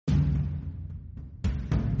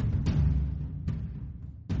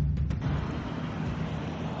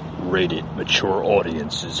rated mature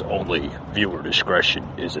audiences only. Viewer discretion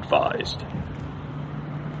is advised.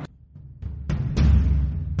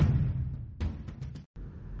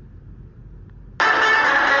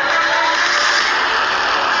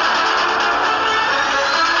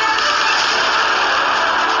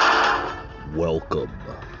 Welcome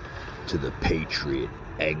to the Patriot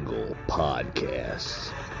Angle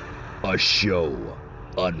Podcast, a show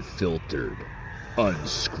unfiltered,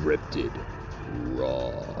 unscripted,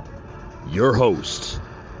 raw. Your hosts,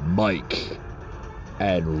 Mike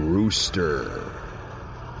and Rooster.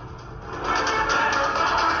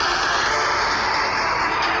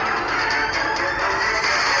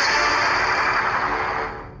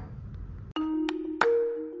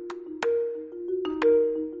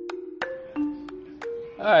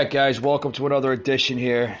 All right, guys, welcome to another edition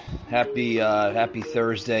here. Happy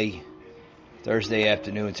Thursday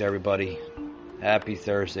afternoon to everybody. Happy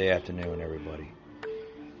Thursday afternoon, everybody.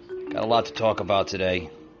 Got a lot to talk about today.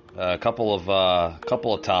 A couple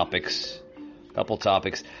of topics.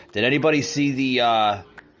 Did anybody see the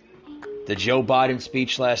Joe Biden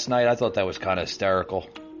speech last night? I thought that was kind of hysterical.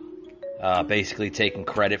 Basically taking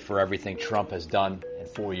credit for everything Trump has done in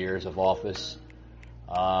 4 years of office.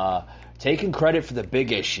 Taking credit for the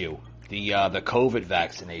big issue, the COVID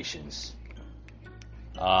vaccinations.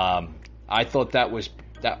 I thought that was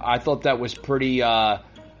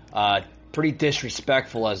pretty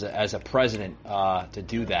disrespectful as a president to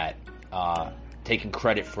do that, taking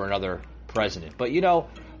credit for another president. But you know,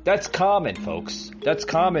 that's common, folks. That's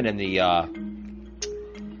common in the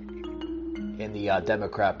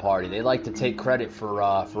Democrat Party. They like to take credit for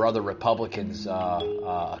other Republicans'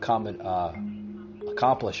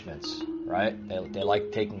 accomplishments. Right? They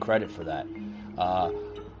like taking credit for that.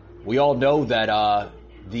 We all know that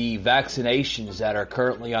the vaccinations that are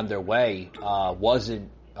currently underway wasn't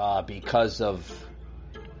because of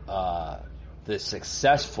the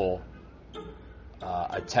successful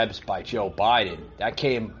attempts by Joe Biden. That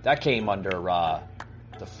came under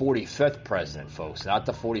the 45th president, folks, not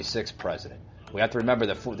the 46th president. We have to remember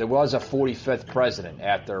that there was a 45th president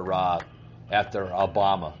after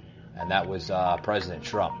Obama, and that was President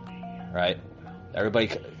Trump. Right?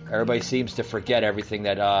 Everybody seems to forget everything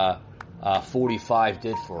that 45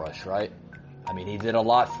 did for us, right? I mean, he did a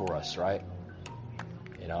lot for us, right?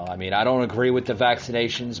 You know, I mean, I don't agree with the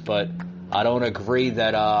vaccinations, but I don't agree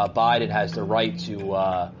that Biden has the right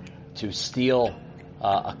to steal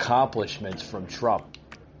accomplishments from Trump,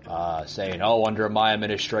 saying, "Oh, under my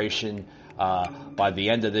administration, by the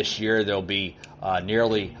end of this year, there'll be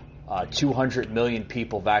nearly 200 million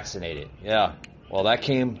people vaccinated." Yeah. Well, that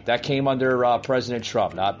came under President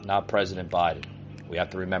Trump, not President Biden. We have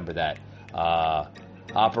to remember that.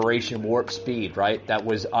 Operation Warp Speed, right? That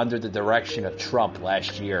was under the direction of Trump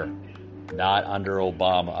last year, not under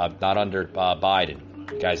Obama, not under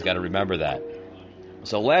Biden. You guys got to remember that.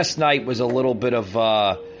 So last night was a little bit of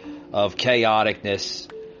chaoticness.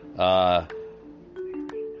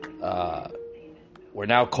 We're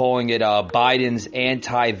now calling it Biden's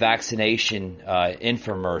anti-vaccination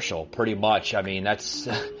infomercial, pretty much. I mean, that's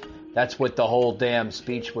what the whole damn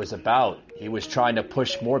speech was about. He was trying to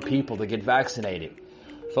push more people to get vaccinated.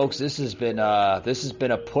 Folks, this has been a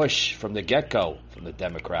push from the get-go from the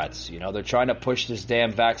Democrats. You know, they're trying to push this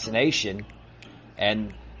damn vaccination,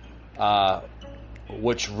 and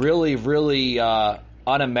what's really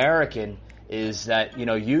un-American is that, you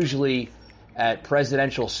know, usually at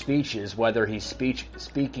presidential speeches, whether he's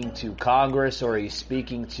speaking to Congress or he's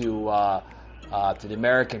speaking to the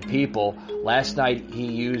American people, last night he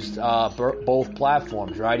used both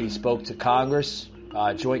platforms, right? He spoke to Congress,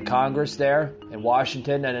 joint Congress there in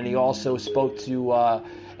Washington, and then he also spoke to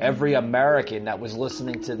every American that was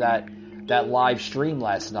listening to that live stream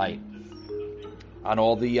last night on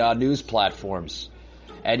all the news platforms.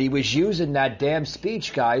 And he was using that damn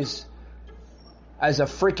speech, guys, as a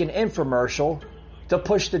freaking infomercial to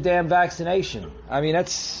push the damn vaccination. I mean,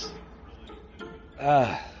 that's...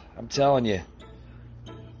 I'm telling you.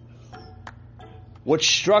 What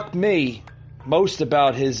struck me most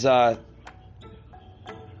about his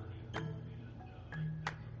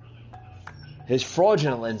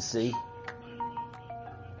fraudulency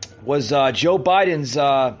was Joe Biden's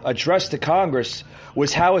address to Congress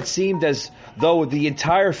was how it seemed as though the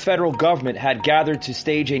entire federal government had gathered to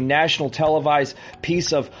stage a national televised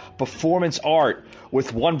piece of performance art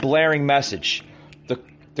with one blaring message.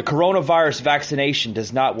 The coronavirus vaccination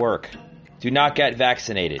does not work. Do not get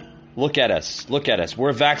vaccinated. Look at us. Look at us.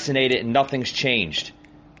 We're vaccinated and nothing's changed.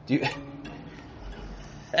 Do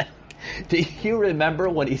you remember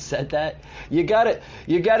when he said that? You gotta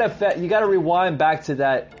rewind back to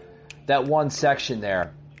that one section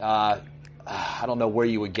there. I don't know where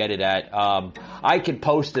you would get it at. I can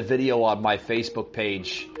post a video on my Facebook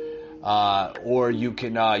page, or you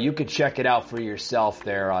can check it out for yourself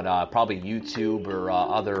there on probably YouTube or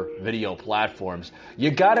other video platforms.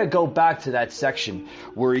 You got to go back to that section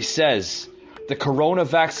where he says the corona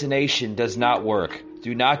vaccination does not work.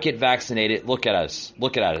 Do not get vaccinated. Look at us.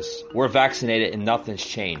 Look at us. We're vaccinated and nothing's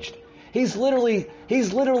changed. He's literally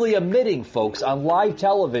admitting, folks, on live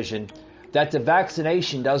television that the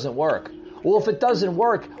vaccination doesn't work. Well, if it doesn't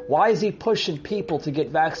work, why is he pushing people to get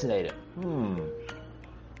vaccinated?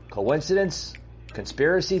 Coincidence?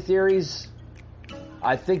 Conspiracy theories?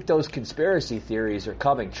 I think those conspiracy theories are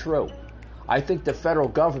coming true. I think the federal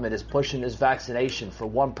government is pushing this vaccination for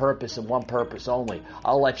one purpose and one purpose only.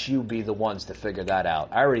 I'll let you be the ones to figure that out.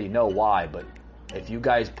 I already know why, but if you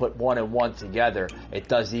guys put one and one together, it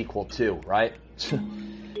does equal two, right?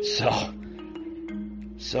 So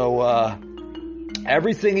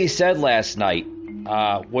everything he said last night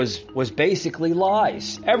was basically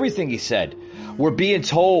lies. Everything he said. We're being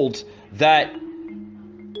told that,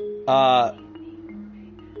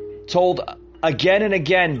 told again and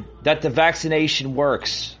again that the vaccination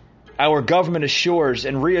works. Our government assures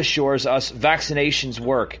and reassures us vaccinations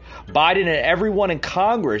work. Biden and everyone in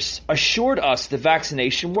Congress assured us the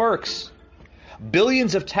vaccination works.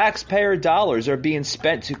 Billions of taxpayer dollars are being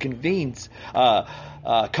spent to convince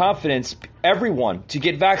confidence everyone to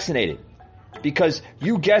get vaccinated. Because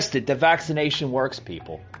you guessed it, the vaccination works,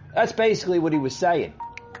 people. That's basically what he was saying.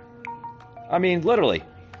 I mean, literally.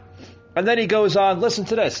 And then he goes on, listen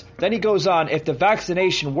to this. Then he goes on, if the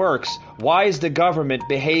vaccination works, why is the government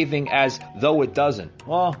behaving as though it doesn't?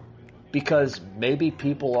 Well, because maybe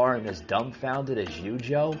people aren't as dumbfounded as you,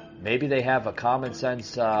 Joe. Maybe they have a common sense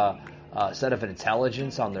set of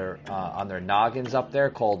intelligence on their noggins up there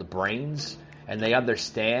called brains, and they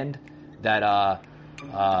understand that a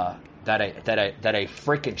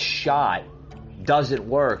freaking shot doesn't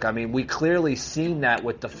work. I mean, we clearly seen that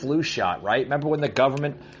with the flu shot, right? Remember when the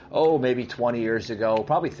government, maybe 20 years ago,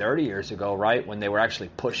 probably 30 years ago, right? When they were actually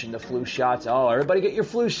pushing the flu shots. Oh, everybody get your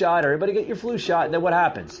flu shot. Everybody get your flu shot. And then what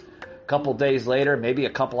happens? A couple days later, maybe a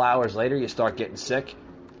couple hours later, you start getting sick.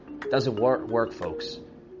 It doesn't work, folks.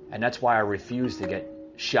 And that's why I refuse to get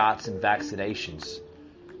shots and vaccinations.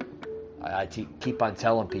 I keep on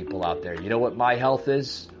telling people out there, you know what my health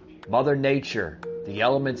is? Mother Nature. The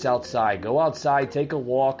elements outside. Go outside, take a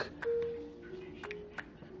walk,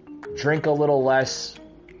 drink a little less,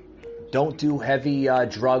 don't do heavy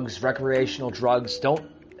drugs, recreational drugs, don't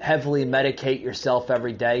heavily medicate yourself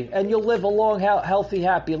every day, and you'll live a long, healthy,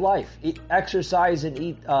 happy life. Exercise and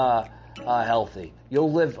eat healthy.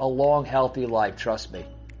 You'll live a long, healthy life, trust me.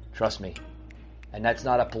 Trust me. And that's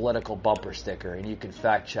not a political bumper sticker, and you can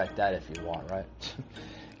fact check that if you want, right?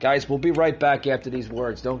 Guys, we'll be right back after these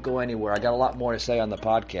words. Don't go anywhere. I got a lot more to say on the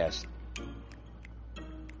podcast.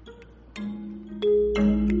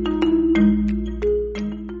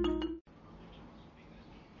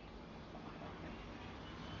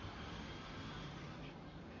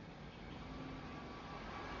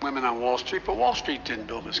 Women on Wall Street, but Wall Street didn't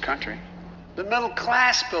build this country. The middle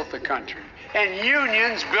class built the country, and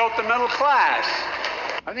unions built the middle class.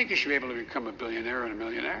 I think you should be able to become a billionaire and a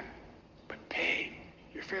millionaire, but pay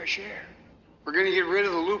your fair share. We're going to get rid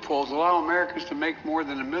of the loopholes, allow Americans to make more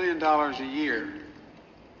than $1 million a year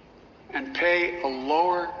and pay a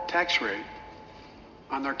lower tax rate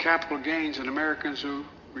on their capital gains than Americans who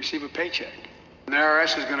receive a paycheck. And the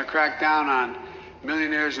IRS is going to crack down on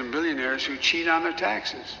millionaires and billionaires who cheat on their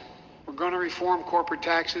taxes. We're going to reform corporate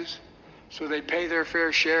taxes so they pay their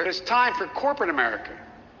fair share. It's time for corporate America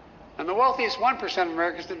and the wealthiest 1% of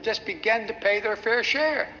Americans to just begin to pay their fair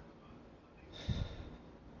share.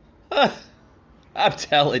 I'm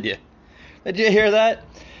telling you. Did you hear that?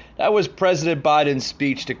 That was President Biden's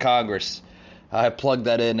speech to Congress. I plugged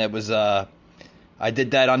that in. It was I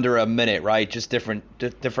did that under a minute, right? Just different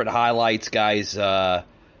highlights, guys, of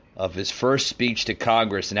his first speech to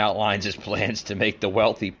Congress, and outlines his plans to make the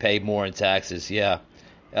wealthy pay more in taxes. Yeah.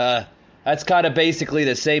 That's kind of basically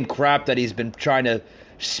the same crap that he's been trying to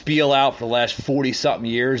spiel out for the last 40-something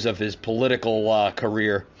years of his political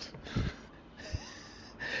career.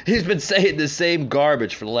 He's been saying the same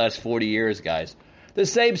garbage for the last 40 years, guys. The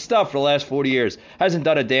same stuff for the last 40 years. Hasn't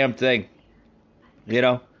done a damn thing. You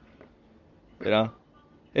know?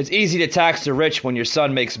 It's easy to tax the rich when your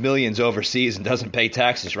son makes millions overseas and doesn't pay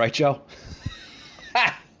taxes, right, Joe?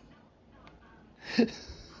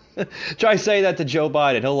 Try saying that to Joe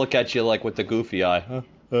Biden. He'll look at you like with the goofy eye.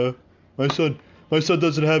 My son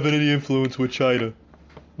doesn't have any influence with China.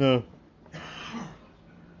 No.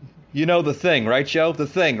 You know the thing, right, Joe? The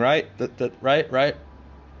thing, right? Right?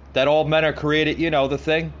 That all men are created, the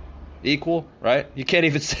thing, equal, right? You can't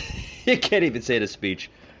even say the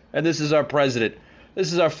speech. And this is our president.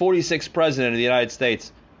 This is our 46th president of the United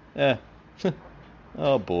States.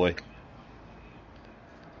 Oh boy.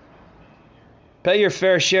 Pay your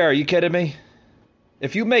fair share. Are you kidding me?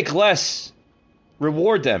 If you make less,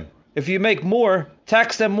 reward them. If you make more,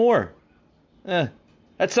 tax them more.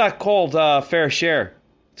 That's not called fair share.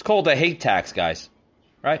 It's called a hate tax, guys.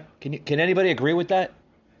 Right? Can anybody agree with that?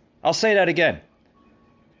 I'll say that again.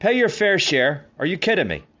 Pay your fair share. Are you kidding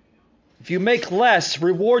me? If you make less,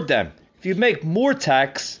 reward them. If you make more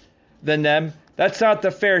tax than them, that's not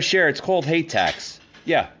the fair share. It's called hate tax.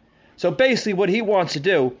 Yeah. So basically what he wants to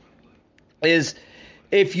do is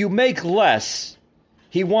if you make less,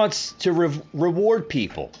 he wants to reward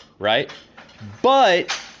people, right?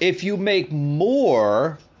 But if you make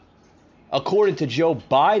more, according to Joe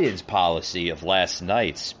Biden's policy of last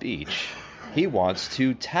night's speech, he wants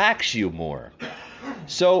to tax you more.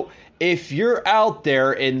 So if you're out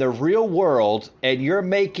there in the real world and you're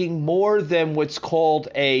making more than what's called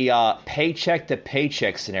a paycheck to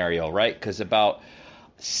paycheck scenario, right? Because about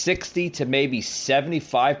 60 to maybe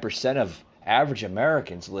 75% of average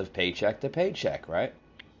Americans live paycheck to paycheck, right?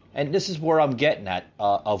 And this is where I'm getting at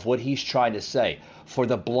of what he's trying to say for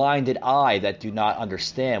the blinded eye that do not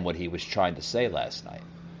understand what he was trying to say last night.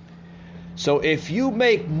 So if you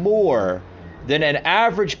make more than an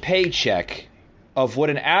average paycheck of what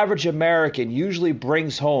an average American usually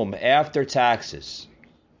brings home after taxes,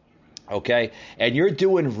 okay, and you're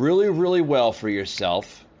doing really, really well for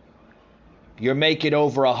yourself, you're making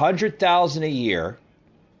over $100,000 a year,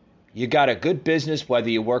 you got a good business, whether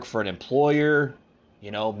you work for an employer,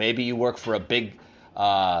 maybe you work for a big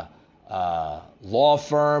law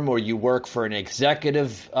firm or you work for an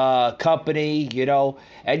executive company,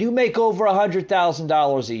 and you make over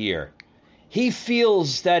 $100,000 a year. He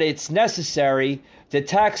feels that it's necessary to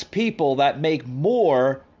tax people that make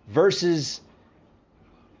more versus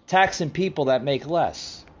taxing people that make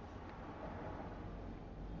less.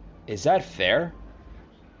 Is that fair?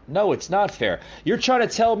 No, it's not fair. You're trying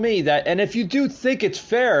to tell me that, and if you do think it's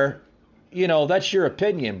fair, that's your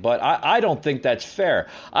opinion, but I don't think that's fair.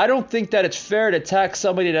 I don't think that it's fair to tax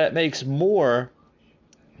somebody that makes more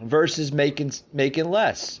versus making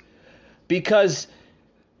less. Because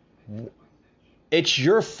it's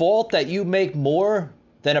your fault that you make more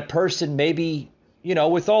than a person maybe,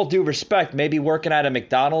 with all due respect, maybe working at a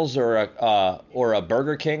McDonald's or a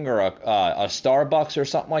Burger King or a Starbucks or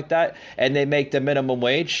something like that, and they make the minimum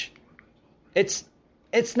wage. It's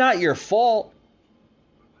not your fault.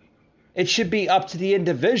 It should be up to the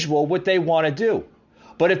individual what they want to do.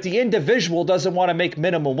 But if the individual doesn't want to make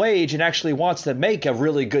minimum wage and actually wants to make a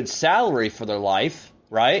really good salary for their life,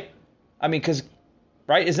 right? I mean,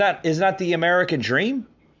 right? Is that the American dream?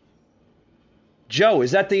 Joe,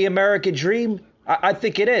 is that the American dream? I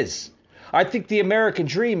think it is. I think the American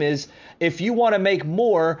dream is if you want to make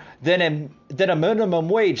more than a minimum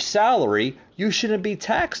wage salary, you shouldn't be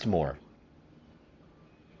taxed more.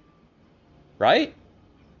 Right?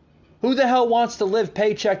 Who the hell wants to live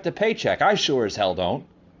paycheck to paycheck? I sure as hell don't.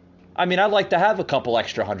 I mean, I'd like to have a couple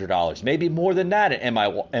extra $100, maybe more than that in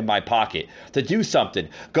my pocket to do something.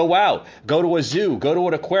 Go out, go to a zoo, go to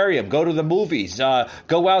an aquarium, go to the movies,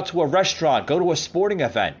 go out to a restaurant, go to a sporting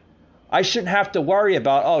event. I shouldn't have to worry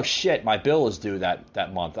about, oh shit, my bill is due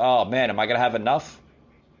that month. Oh man, am I going to have enough?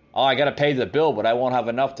 Oh, I got to pay the bill, but I won't have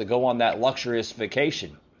enough to go on that luxurious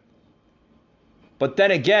vacation. But then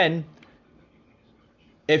again,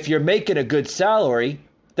 if you're making a good salary,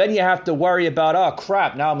 then you have to worry about, oh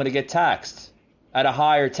crap, now I'm going to get taxed at a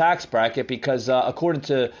higher tax bracket because according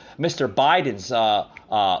to Mr. Biden's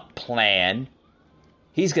plan,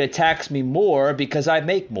 he's going to tax me more because I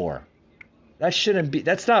make more.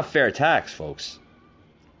 That's not fair tax, folks.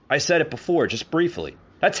 I said it before, just briefly.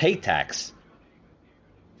 That's hate tax.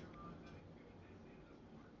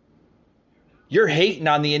 You're hating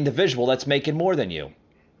on the individual that's making more than you.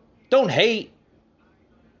 Don't hate.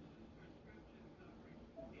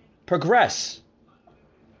 Progress.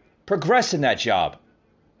 Progress in that job.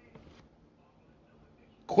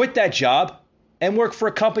 Quit that job and work for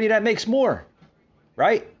a company that makes more.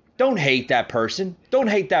 Right? Don't hate that person. Don't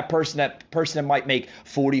hate that person that might make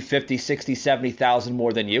 40, 50, 60, 70,000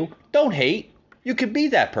 more than you. Don't hate. You could be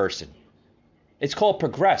that person. It's called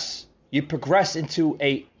progress. You progress into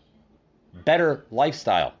a better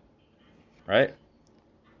lifestyle. Right?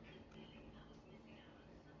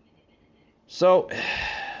 So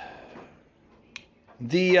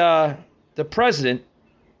the president,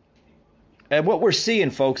 and what we're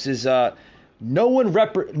seeing, folks, is no one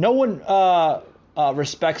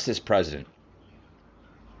respects this president.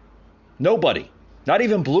 Nobody. Not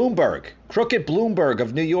even Bloomberg. Crooked Bloomberg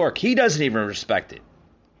of New York. He doesn't even respect it.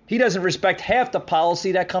 He doesn't respect half the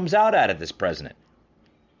policy that comes out of this president.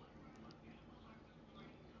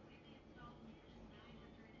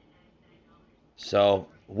 So,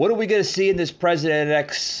 what are we going to see in this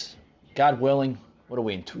president-elect, God willing? What are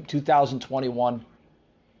we in, 2021?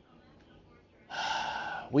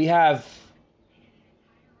 We have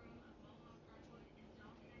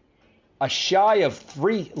a shy of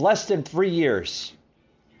less than 3 years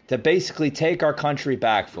to basically take our country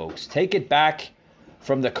back, folks. Take it back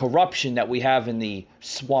from the corruption that we have in the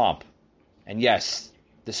swamp. And yes,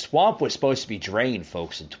 the swamp was supposed to be drained,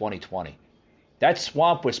 folks, in 2020. That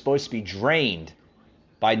swamp was supposed to be drained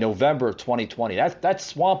by November of 2020. That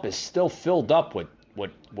swamp is still filled up with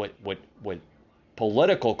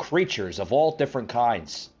political creatures of all different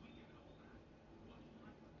kinds.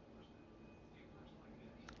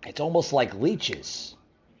 It's almost like leeches.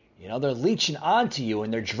 You know, they're leeching onto you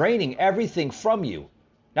and they're draining everything from you.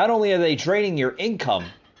 Not only are they draining your income,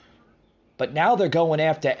 but now they're going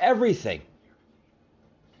after everything.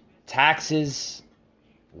 Taxes,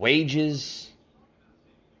 wages,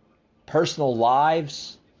 personal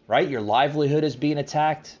lives, right? Your livelihood is being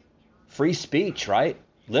attacked. Free speech, right?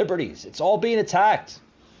 Liberties. It's all being attacked.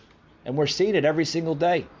 And we're seeing it every single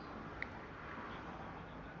day.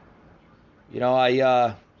 You know,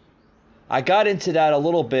 I got into that a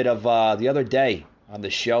little bit of the other day on the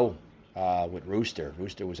show with Rooster.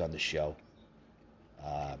 Rooster was on the show.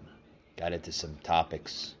 Got into some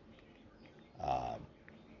topics.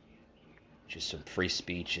 Just some free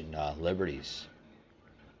speech and liberties.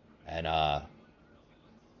 And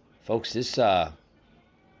folks, these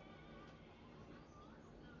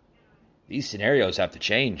scenarios have to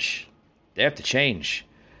change. They have to change.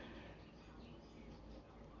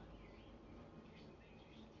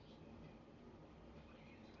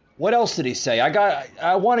 What else did he say?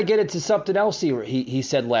 I want to get into something else he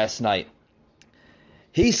said last night.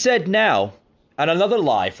 He said now, on another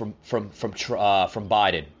lie from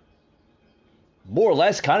Biden, more or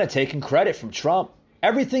less kind of taking credit from Trump.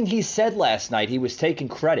 Everything he said last night, he was taking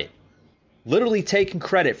credit. Literally taking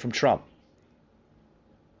credit from Trump.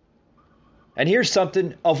 And here's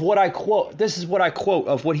something of what I quote. This is what I quote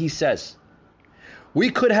of what he says. We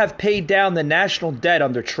could have paid down the national debt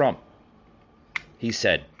under Trump, he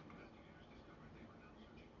said.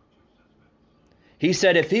 He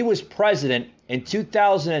said if he was president in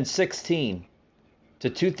 2016 to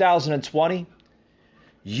 2020,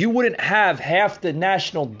 you wouldn't have half the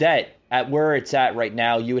national debt at where it's at right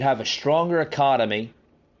now. You would have a stronger economy,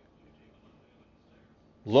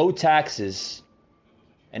 low taxes,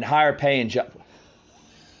 and higher paying jobs.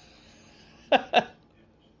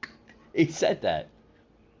 He said that.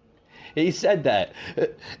 He said that.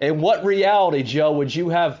 In what reality, Joe, would you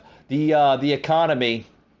have the economy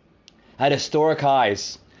at historic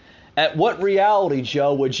highs? At what reality,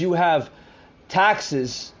 Joe, would you have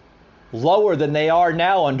taxes lower than they are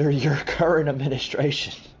now under your current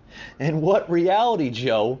administration? In what reality,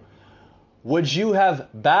 Joe, would you have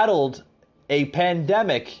battled a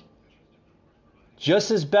pandemic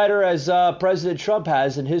just as better as President Trump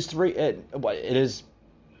has in his less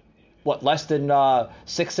than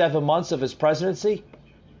 6-7 months of his presidency?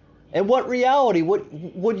 In what reality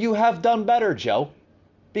would you have done better, Joe?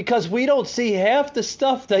 Because we don't see half the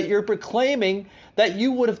stuff that you're proclaiming that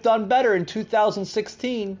you would have done better in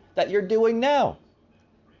 2016 that you're doing now.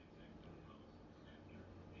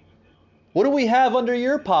 What do we have under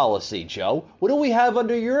your policy, Joe? What do we have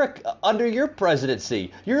under your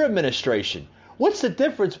presidency, your administration? What's the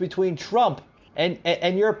difference between Trump and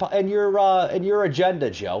your agenda,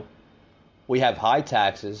 Joe? We have high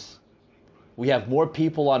taxes. We have more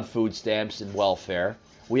people on food stamps and welfare.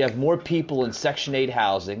 We have more people in Section 8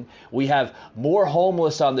 housing. We have more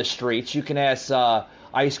homeless on the streets. You can ask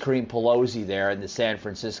Ice Cream Pelosi there in the San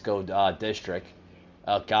Francisco district.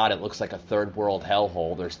 Oh, God, it looks like a third world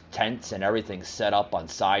hellhole. There's tents and everything set up on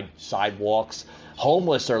sidewalks.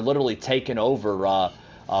 Homeless are literally taking over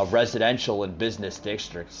residential and business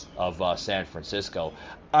districts of San Francisco.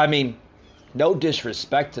 I mean, no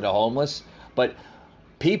disrespect to the homeless, but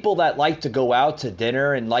people that like to go out to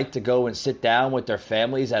dinner and like to go and sit down with their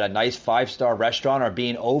families at a nice 5-star restaurant are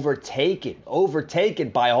being overtaken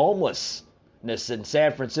by homelessness in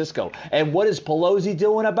San Francisco. And what is Pelosi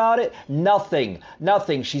doing about it? Nothing.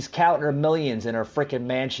 She's counting her millions in her freaking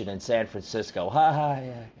mansion in San Francisco.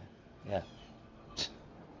 Yeah.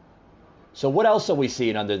 So what else are we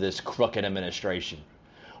seeing under this crooked administration?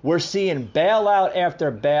 We're seeing bailout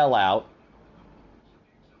after bailout.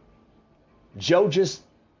 Joe just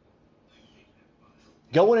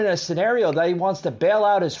going in a scenario that he wants to bail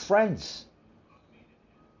out his friends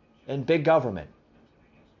in big government.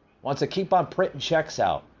 Wants to keep on printing checks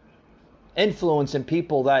out. Influencing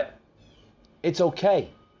people that it's okay.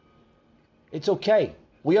 It's okay.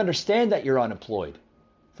 We understand that you're unemployed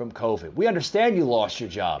from COVID. We understand you lost your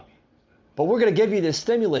job. But we're going to give you this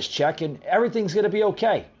stimulus check and everything's going to be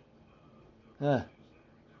okay. Yeah.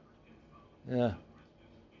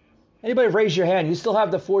 Anybody raise your hand? You still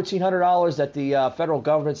have the $1,400 that the federal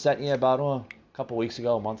government sent you about a couple weeks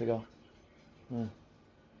ago, a month ago?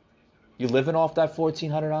 You living off that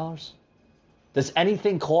 $1,400? Does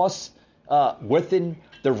anything cost within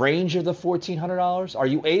the range of the $1,400? Are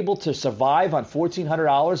you able to survive on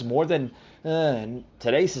 $1,400 more than in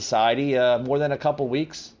today's society, more than a couple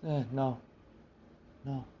weeks? No.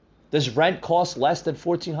 Does rent cost less than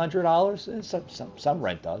 $1,400? Some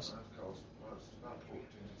rent does.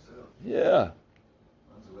 Yeah.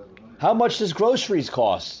 How much does groceries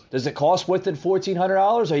cost? Does it cost within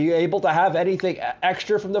 $1,400? Are you able to have anything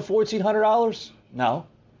extra from the $1,400? No.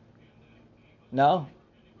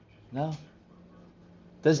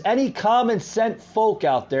 Does any common sense folk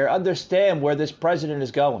out there understand where this president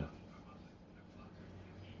is going?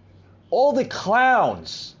 All the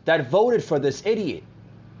clowns that voted for this idiot,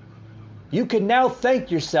 you can now thank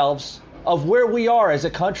yourselves of where we are as a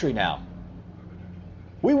country now.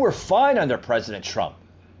 We were fine under President Trump.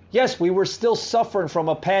 Yes, we were still suffering from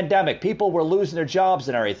a pandemic. People were losing their jobs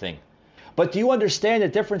and everything. But do you understand the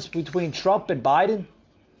difference between Trump and Biden?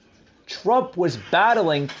 Trump was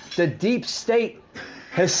battling the deep state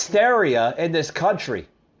hysteria in this country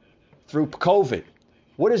through COVID.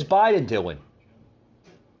 What is Biden doing?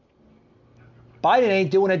 Biden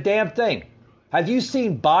ain't doing a damn thing. Have you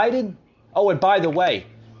seen Biden? Oh, and by the way,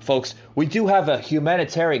 folks, we do have a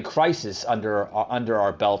humanitarian crisis under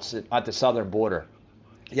our belts at the southern border.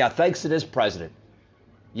 Yeah, thanks to this president.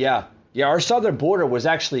 Yeah, our southern border was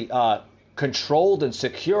actually controlled and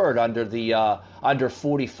secured under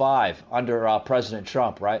 45 under President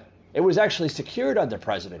Trump, right? It was actually secured under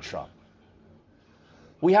President Trump.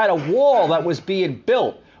 We had a wall that was being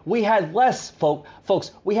built. We had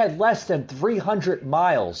folks, we had less than 300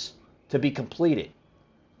 miles to be completed.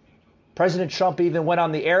 President Trump even went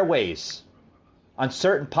on the airways, on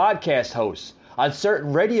certain podcast hosts, on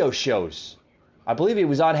certain radio shows. I believe he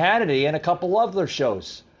was on Hannity and a couple other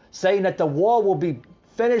shows, saying that the wall will be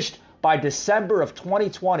finished by December of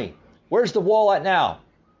 2020. Where's the wall at now?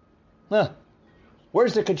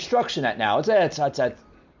 Where's the construction at now?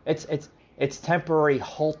 It's temporary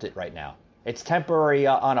halted right now. It's temporary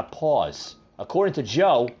on a pause. According to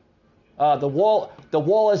Joe, the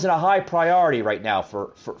wall isn't a high priority right now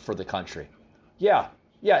for the country. Yeah.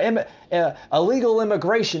 Illegal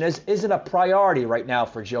immigration isn't a priority right now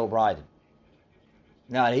for Joe Biden.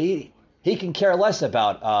 Now he can care less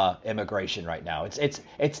about immigration right now.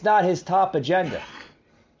 It's not his top agenda.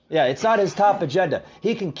 Yeah, it's not his top agenda.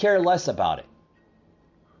 He can care less about it.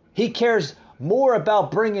 He cares more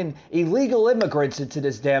about bringing illegal immigrants into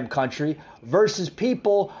this damn country versus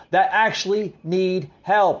people that actually need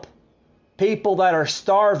help. People that are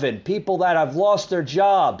starving, people that have lost their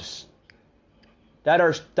jobs, that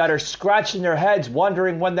are scratching their heads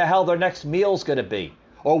wondering when the hell their next meal's going to be,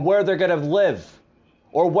 or where they're going to live,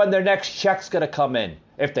 or when their next check's going to come in,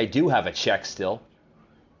 if they do have a check still.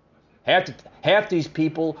 Half these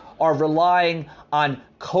people are relying on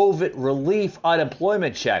COVID relief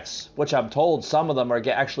unemployment checks, which I'm told some of them are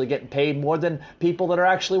actually getting paid more than people that are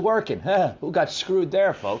actually working. Who got screwed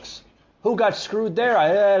there, folks? Who got screwed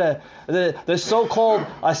there? The so-called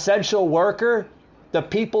essential worker, the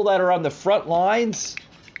people that are on the front lines,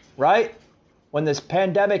 right? When this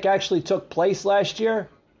pandemic actually took place last year,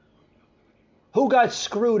 who got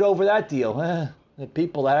screwed over that deal? The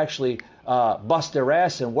people that actually bust their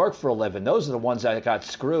ass and work for a living. Those are the ones that got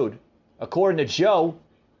screwed. According to Joe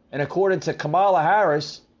and according to Kamala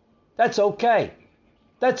Harris, that's okay.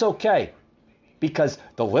 That's okay. Because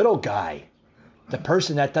the little guy, the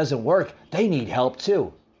person that doesn't work, they need help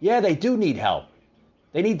too. Yeah, they do need help.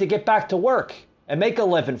 They need to get back to work and make a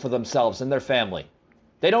living for themselves and their family.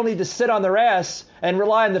 They don't need to sit on their ass and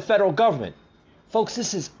rely on the federal government. Folks,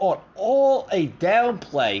 this is all a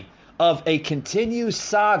downplay of a continued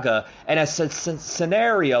saga and a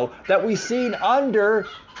scenario that we've seen under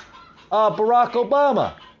Barack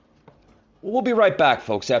Obama. We'll be right back,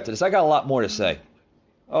 folks, after this. I got a lot more to say.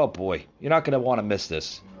 Oh, boy. You're not going to want to miss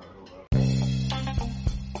this.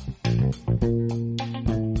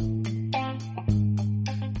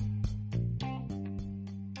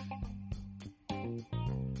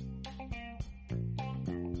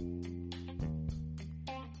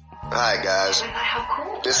 Hi guys,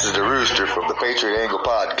 this is the Rooster from the Patriot Angle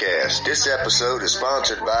Podcast. This episode is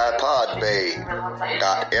sponsored by Podbay.fm.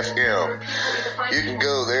 You can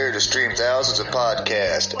go there to stream thousands of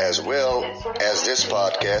podcasts as well as this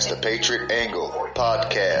podcast, the Patriot Angle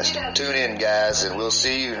Podcast. Tune in guys and we'll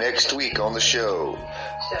see you next week on the show.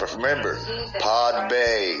 But remember,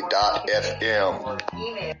 Podbay.fm.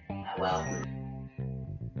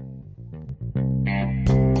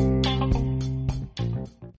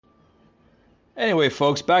 Anyway,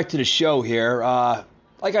 folks, back to the show here.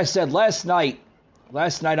 Like I said, last night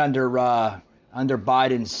under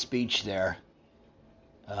Biden's speech there,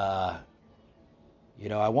 I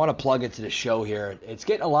want to plug into the show here. It's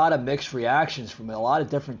getting a lot of mixed reactions from a lot of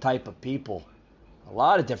different type of people. A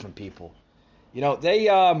lot of different people. I'm going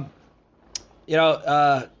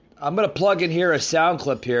to plug in here a sound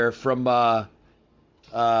clip here from a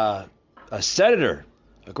senator.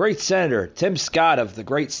 A great senator, Tim Scott of the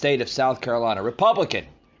great state of South Carolina, Republican,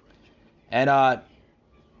 and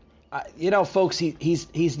folks,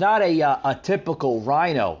 he's not a typical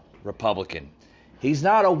rhino Republican. He's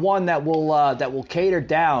not a one that will cater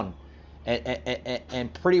down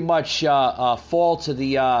and pretty much fall to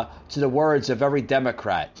the words of every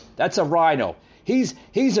Democrat. That's a rhino. He's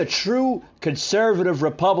a true conservative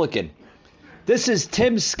Republican. This is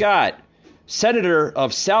Tim Scott, senator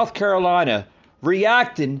of South Carolina,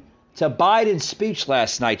 reacting to Biden's speech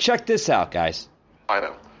last night. Check this out, guys.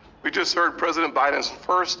 We just heard President Biden's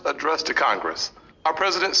first address to Congress. Our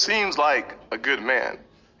president seems like a good man.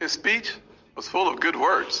 His speech was full of good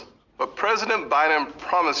words, but President Biden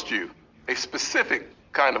promised you a specific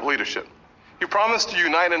kind of leadership. He promised to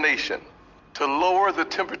unite a nation, to lower the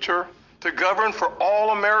temperature, to govern for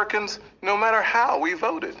all Americans, no matter how we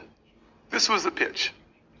voted. This was the pitch.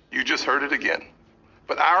 You just heard it again.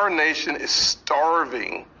 But our nation is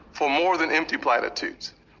starving for more than empty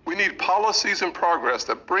platitudes. We need policies and progress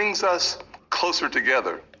that brings us closer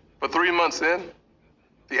together. But 3 months in,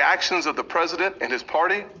 the actions of the president and his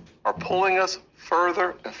party are pulling us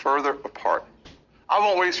further and further apart. I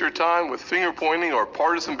won't waste your time with finger pointing or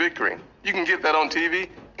partisan bickering. You can get that on TV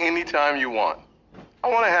anytime you want. I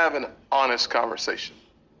want to have an honest conversation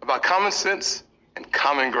about common sense and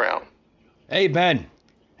common ground. Amen.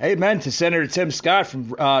 Amen to Senator Tim Scott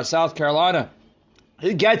from South Carolina.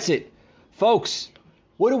 He gets it. Folks,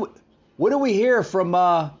 what do we hear from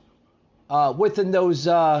within those,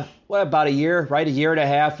 about a year, right? A year and a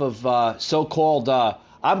half of so-called,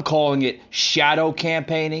 I'm calling it shadow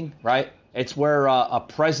campaigning, right? It's where a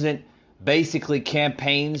president basically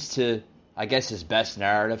campaigns to, I guess, his best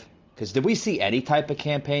narrative. Because did we see any type of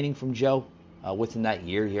campaigning from Joe within that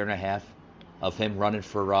year and a half of him running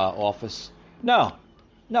for office? No,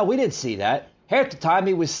 we didn't see that. Half the time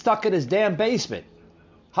he was stuck in his damn basement,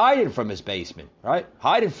 hiding from his basement, right?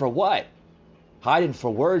 Hiding for what? Hiding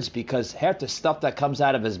for words, because half the stuff that comes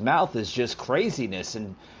out of his mouth is just craziness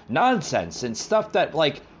and nonsense and stuff that,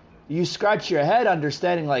 like, you scratch your head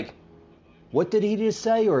understanding, like, what did he just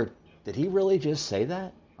say? Or did he really just say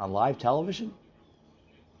that on live television?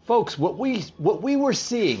 Folks, what we were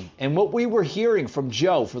seeing and what we were hearing from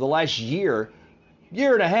Joe for the last year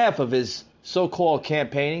and a half of his so-called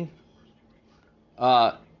campaigning,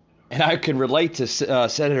 and I can relate to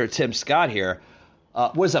Senator Tim Scott here,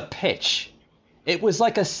 was a pitch. It was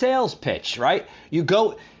like a sales pitch, right? You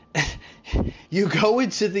go into a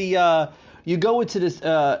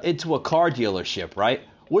car dealership, right?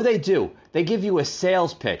 What do? They give you a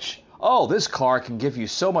sales pitch. Oh, this car can give you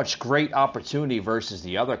so much great opportunity versus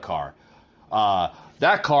the other car.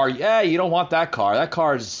 That car, you don't want that car. That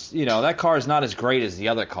car is not as great as the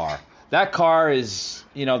other car. That car is,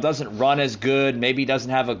 doesn't run as good, maybe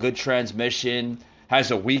doesn't have a good transmission,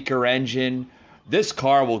 has a weaker engine. This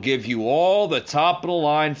car will give you all the top of the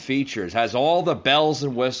line features, has all the bells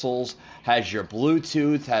and whistles, has your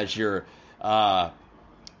Bluetooth, has your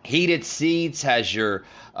heated seats, has your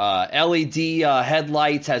LED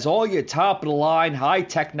headlights, has all your top of the line, high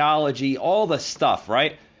technology, all the stuff,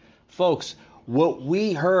 right? Folks, what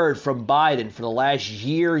we heard from Biden for the last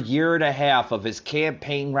year and a half of his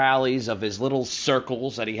campaign rallies, of his little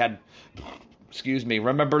circles that he had,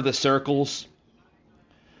 remember the circles?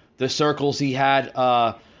 The circles he had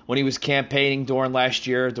when he was campaigning during last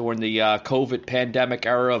year, during the COVID pandemic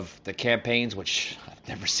era of the campaigns, which I've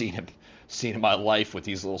never seen in my life, with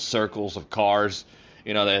these little circles of cars.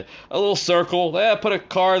 A little circle, put a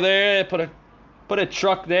car there, put a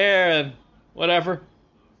truck there, and whatever.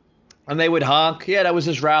 And they would honk. Yeah, that was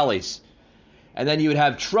his rallies. And then you would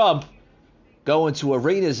have Trump go into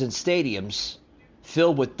arenas and stadiums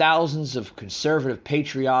filled with thousands of conservative,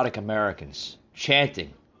 patriotic Americans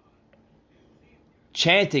chanting,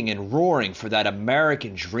 chanting and roaring for that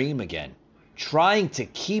American dream again, trying to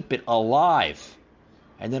keep it alive.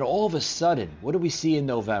 And then all of a sudden, what do we see in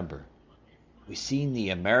November? We've seen the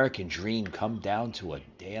American dream come down to a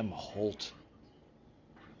damn halt.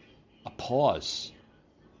 A pause.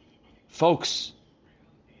 Folks,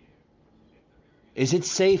 is it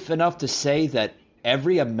safe enough to say that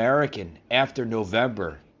every American after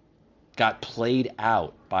November got played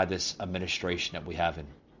out by this administration that we have in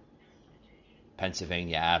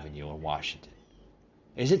Pennsylvania Avenue in Washington?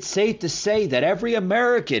 Is it safe to say that every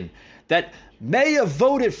American that may have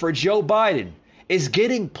voted for Joe Biden is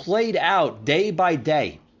getting played out day by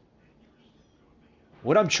day?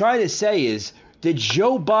 What I'm trying to say is, did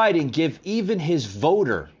Joe Biden give even his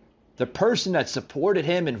voter, the person that supported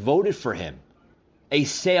him and voted for him, a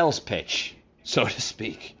sales pitch, so to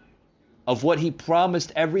speak, of what he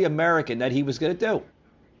promised every American that he was going to do?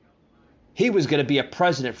 He was going to be a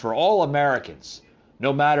president for all Americans,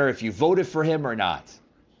 no matter if you voted for him or not.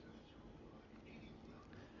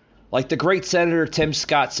 Like the great Senator Tim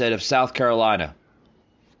Scott said of South Carolina,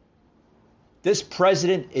 this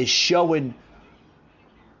president is showing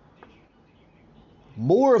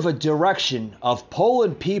more of a direction of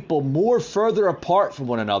pulling people more further apart from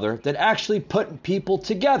one another than actually putting people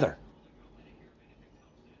together.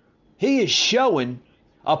 He is showing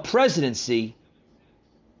a presidency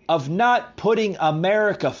of not putting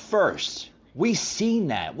America first. We seen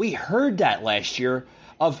that. We heard that last year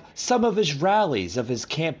of some of his rallies, of his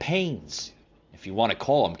campaigns, if you want to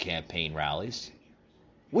call them campaign rallies.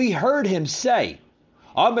 We heard him say,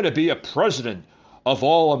 I'm going to be a president of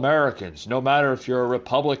all Americans, no matter if you're a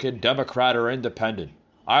Republican, Democrat, or Independent.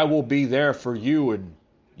 I will be there for you and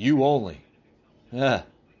you only. Are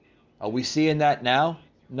we seeing that now?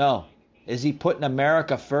 No. Is he putting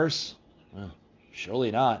America first?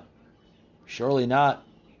 Surely not. Surely not.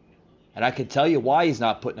 And I can tell you why he's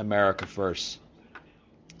not putting America first.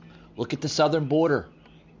 Look at the southern border.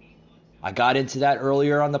 I got into that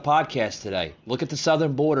earlier on the podcast today. Look at the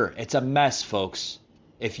southern border. It's a mess, folks.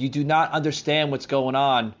 If you do not understand what's going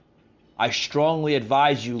on, I strongly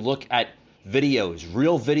advise you look at videos,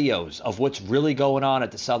 real videos of what's really going on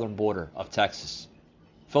at the southern border of Texas.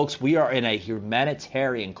 Folks, we are in a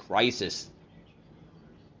humanitarian crisis.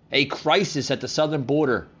 A crisis at the southern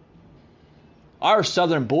border. Our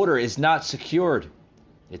southern border is not secured.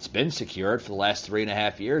 It's been secured for the last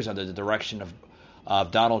 3.5 years under the direction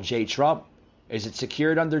of Donald J. Trump. Is it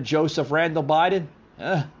secured under Joseph Randall Biden?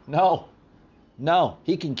 No. No,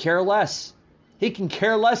 he can care less. He can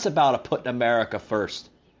care less about putting America first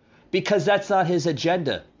because that's not his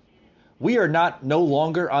agenda. We are no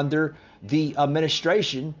longer under the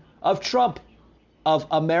administration of Trump, of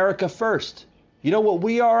America first. You know what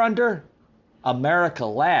we are under? America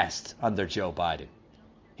last under Joe Biden.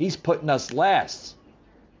 He's putting us last.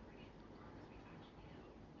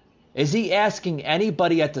 Is he asking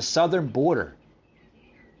anybody at the southern border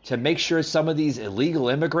to make sure some of these illegal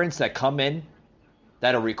immigrants that come in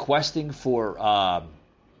that are requesting for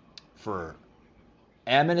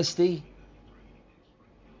amnesty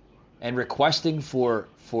and requesting for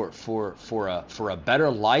a better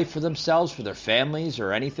life for themselves, for their families,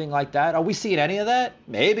 or anything like that? Are we seeing any of that?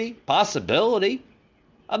 Maybe, possibility.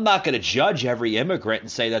 I'm not going to judge every immigrant and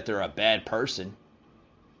say that they're a bad person.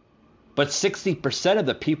 But 60% of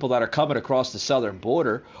the people that are coming across the southern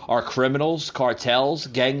border are criminals, cartels,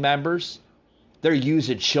 gang members. They're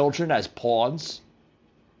using children as pawns.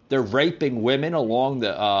 They're raping women along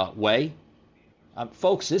the way.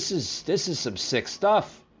 Folks, this is some sick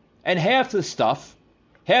stuff. And half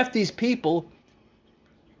these people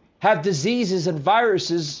have diseases and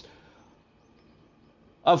viruses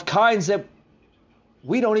of kinds that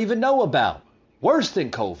we don't even know about. Worse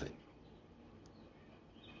than COVID.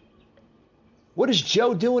 What is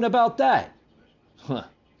Joe doing about that?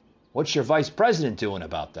 What's your vice president doing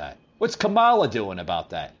about that? What's Kamala doing about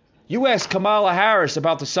that? You ask Kamala Harris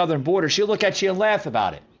about the southern border, she'll look at you and laugh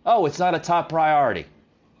about it. Oh, it's not a top priority.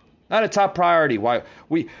 Not a top priority. Why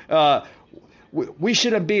we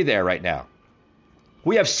shouldn't be there right now.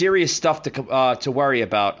 We have serious stuff to worry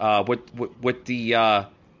about with the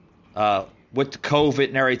COVID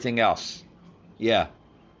and everything else. Yeah.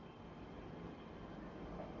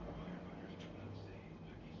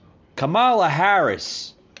 Kamala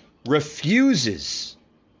Harris refuses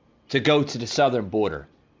to go to the southern border.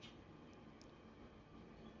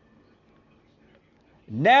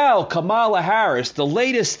 Now Kamala Harris, the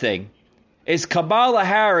latest thing is Kamala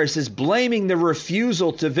Harris is blaming the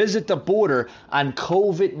refusal to visit the border on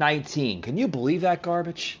COVID-19. Can you believe that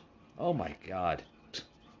garbage? Oh my God.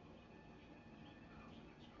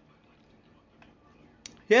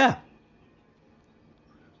 Yeah.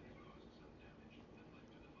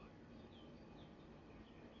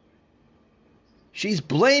 She's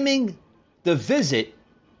blaming the visit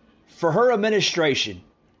for her administration,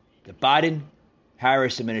 the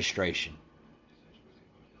Biden-Harris administration.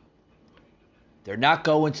 They're not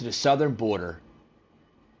going to the southern border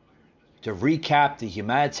to recap the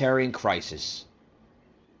humanitarian crisis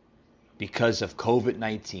because of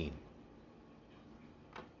COVID-19.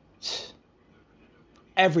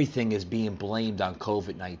 Everything is being blamed on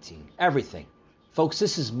COVID-19. Everything. Folks,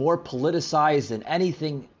 this is more politicized than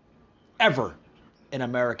anything ever in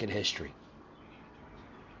American history.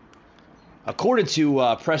 According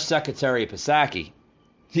to Press Secretary Psaki,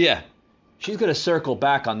 she's going to circle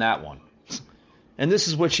back on that one. And this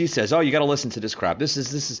is what she says. Oh, you got to listen to this crap. This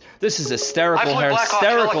is hysterical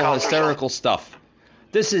stuff.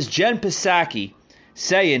 This is Jen Psaki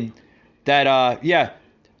saying that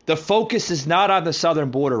the focus is not on the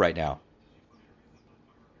southern border right now.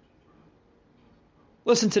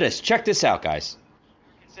 Listen to this. Check this out, guys.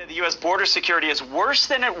 The U.S. border security is worse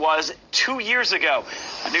than it was 2 years ago.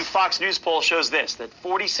 A new Fox News poll shows this, that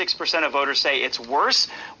 46% of voters say it's worse,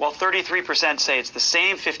 while 33% say it's the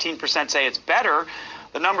same, 15% say it's better.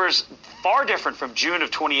 The numbers far different from June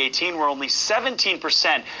of 2018, where only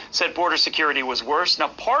 17% said border security was worse. Now,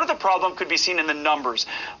 part of the problem could be seen in the numbers.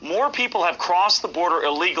 More people have crossed the border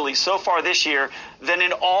illegally so far this year than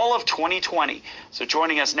in all of 2020. So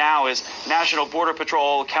joining us now is National Border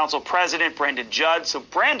Patrol Council President Brandon Judd. So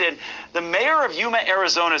Brandon, the mayor of Yuma,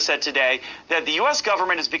 Arizona said today that the U.S.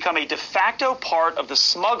 government has become a de facto part of the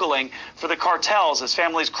smuggling for the cartels. As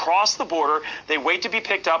families cross the border, they wait to be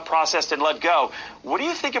picked up, processed, and let go. What do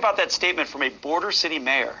you think about that statement from a border city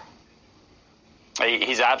mayor?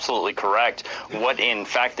 He's absolutely correct. What, in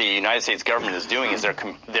fact, the United States government is doing is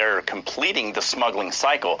they're completing the smuggling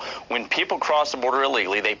cycle. When people cross the border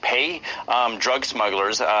illegally, they pay drug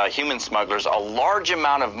smugglers, human smugglers, a large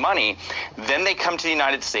amount of money. Then they come to the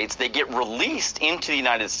United States. They get released into the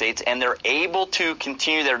United States, and they're able to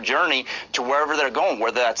continue their journey to wherever they're going,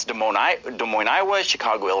 whether that's Des Moines, Iowa,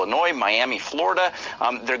 Chicago, Illinois, Miami, Florida.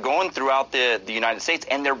 They're going throughout the United States,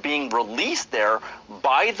 and they're being released there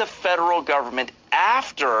by the federal government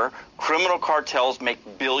after criminal cartels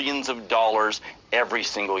make billions of dollars every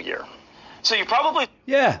single year. So you probably...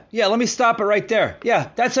 Yeah, let me stop it right there. Yeah,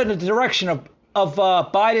 that's in the direction of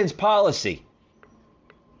Biden's policy.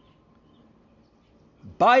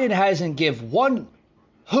 Biden hasn't give one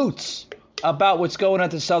hoots about what's going on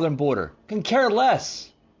at the southern border. Can care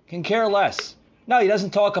less. No, he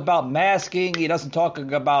doesn't talk about masking. He doesn't talk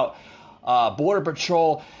about Border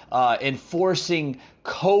Patrol enforcing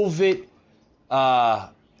COVID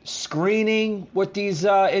screening with these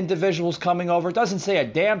individuals coming over. Doesn't say a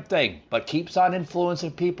damn thing, but keeps on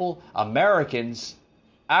influencing people, Americans,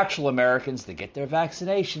 actual Americans, to get their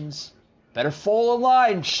vaccinations. Better fall in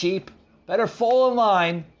line, sheep. Better fall in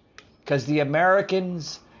line, because the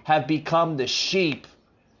Americans have become the sheep,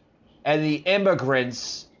 and the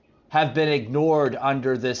immigrants have been ignored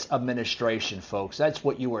under this administration, folks. That's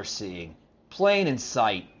what you are seeing. Plain in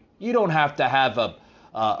sight. You don't have to have a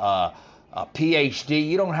PhD.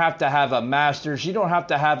 You don't have to have a master's. You don't have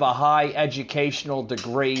to have a high educational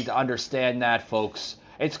degree to understand that, folks.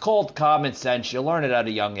 It's called common sense. You learn it at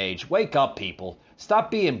a young age. Wake up, people.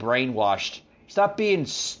 Stop being brainwashed. Stop being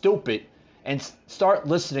stupid and start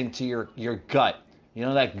listening to your gut. You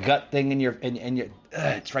know that gut thing in your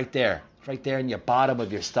it's right there. It's right there in your bottom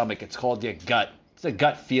of your stomach. It's called your gut. It's a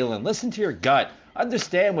gut feeling. Listen to your gut.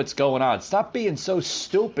 Understand what's going on. Stop being so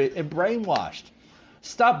stupid and brainwashed.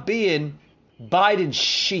 Stop being Biden's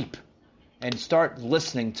sheep and start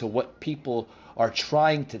listening to what people are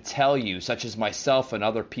trying to tell you, such as myself and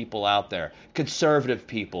other people out there, conservative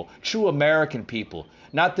people, true American people,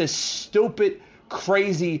 not this stupid,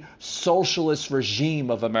 crazy socialist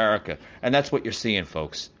regime of America. And that's what you're seeing,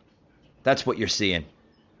 folks. That's what you're seeing.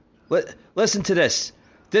 Listen to this.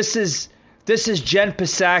 This is Jen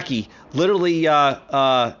Psaki literally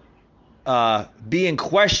being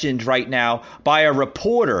questioned right now by a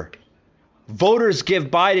reporter. Voters give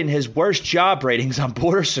Biden his worst job ratings on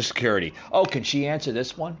border security. Oh, can she answer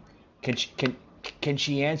this one? Can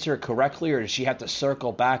she answer it correctly, or does she have to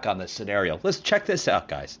circle back on this scenario? Let's check this out,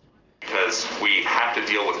 guys. Because we have to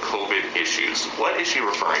deal with COVID issues. What is she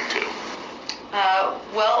referring to?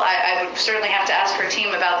 Well, I would certainly have to ask her team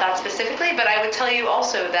about that specifically, but I would tell you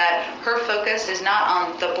also that her focus is not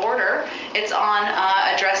on the border. It's on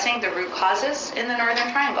addressing the root causes in the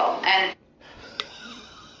Northern Triangle. And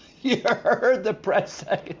you heard the press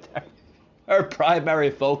secretary. Her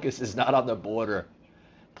primary focus is not on the border.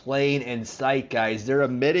 Plain in sight, guys. They're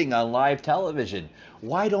admitting on live television.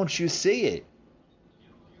 Why don't you see it?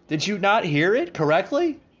 Did you not hear it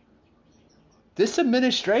correctly? This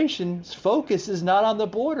administration's focus is not on the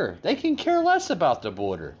border. They can care less about the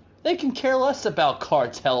border. They can care less about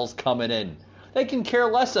cartels coming in. They can care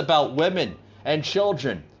less about women and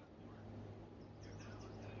children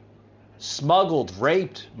smuggled,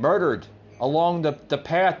 raped, murdered along the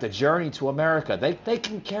path, the journey to America. They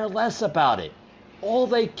can care less about it. All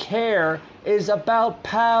they care is about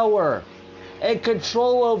power and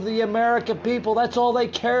control over the American people. That's all they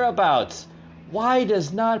care about. Why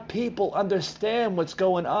does not people understand what's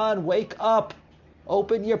going on? Wake up.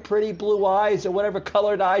 Open your pretty blue eyes or whatever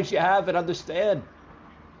colored eyes you have and understand.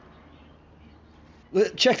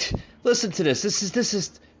 Listen to this. This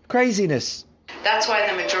is craziness. That's why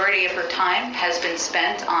the majority of her time has been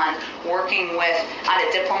spent on working on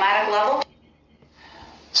a diplomatic level.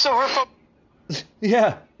 So her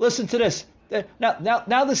Yeah, listen to this.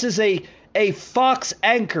 Now this is a Fox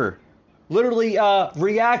anchor literally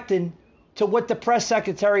reacting to what the press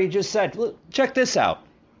secretary just said. Look, check this out.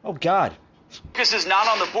 Oh, God. focus is not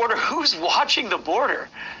on the border. Who's watching the border?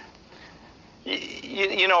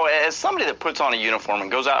 You know, as somebody that puts on a uniform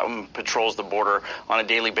and goes out and patrols the border on a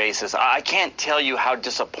daily basis, I can't tell you how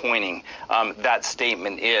disappointing that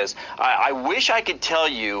statement is. I wish I could tell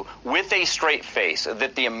you with a straight face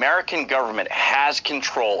that the American government has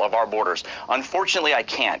control of our borders. Unfortunately, I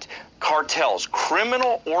can't. Cartels,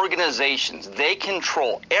 criminal organizations, they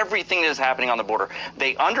control everything that is happening on the border.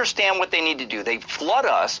 They understand what they need to do. They flood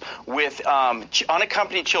us with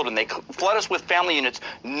unaccompanied children. They flood us with family units,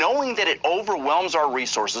 knowing that it overwhelms our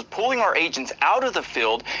resources, pulling our agents out of the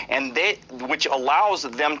field, and which allows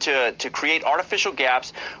them to create artificial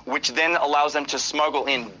gaps, which then allows them to smuggle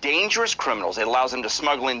in dangerous criminals. It allows them to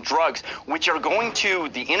smuggle in drugs, which are going to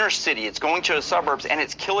the inner city. It's going to the suburbs, and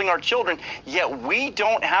it's killing our children. Yet we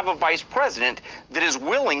don't have a vice president that is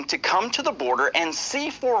willing to come to the border and see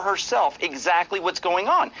for herself exactly what's going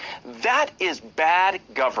on. That is bad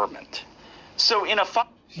government. So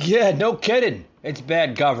yeah, no kidding. It's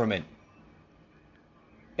bad government.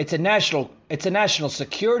 It's a national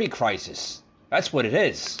security crisis. That's what it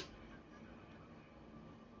is.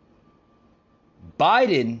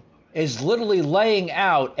 Biden is literally laying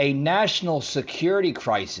out a national security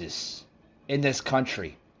crisis in this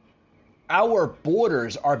country. Our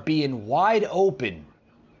borders are being wide open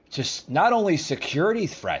to not only security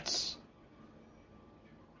threats,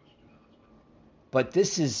 but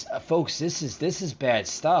this is, folks, this is bad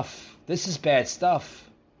stuff. This is bad stuff.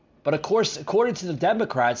 But of course, according to the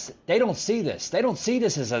Democrats, they don't see this. They don't see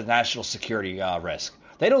this as a national security risk.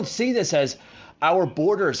 They don't see this as our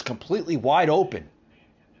borders completely wide open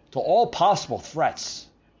to all possible threats,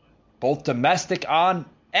 both domestic and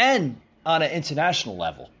on an international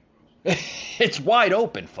level. It's wide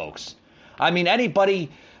open, folks. I mean, anybody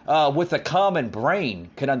with a common brain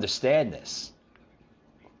can understand this.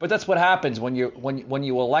 But that's what happens when you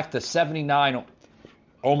elect a 79,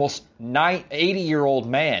 almost 80-year-old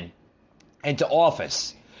man into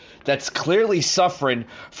office that's clearly suffering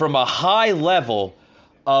from a high level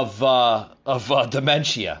of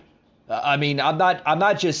dementia. I mean, I'm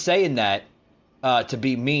not just saying that to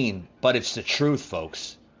be mean, but it's the truth,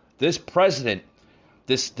 folks. This president,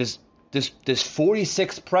 this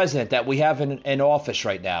 46th president that we have in office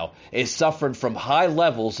right now is suffering from high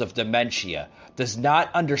levels of dementia, does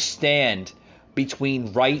not understand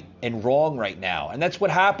between right and wrong right now. And that's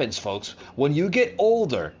what happens, folks. When you get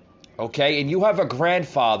older, okay, and you have a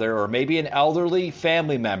grandfather or maybe an elderly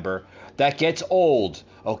family member that gets old,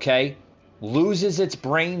 okay, loses its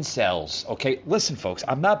brain cells, okay? Listen, folks,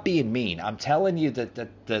 I'm not being mean. I'm telling you that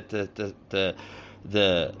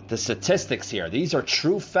the statistics here. These are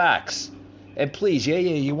true facts. And please,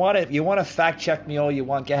 you want to fact check me all you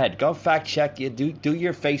want. Go ahead, go fact check. You do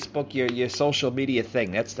your Facebook, your social media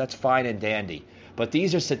thing. That's fine and dandy. But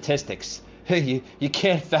these are statistics. You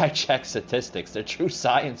can't fact check statistics. They're true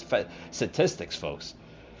science statistics, folks.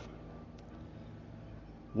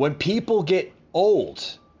 When people get old,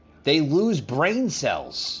 they lose brain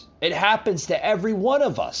cells. It happens to every one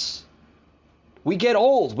of us. We get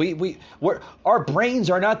old. Our brains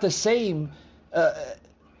are not the same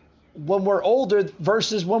when we're older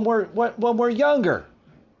versus when we're younger.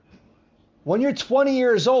 When you're 20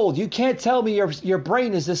 years old, you can't tell me your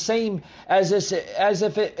brain is the same as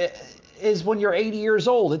if it is when you're 80 years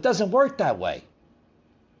old. It doesn't work that way.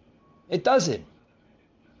 It doesn't.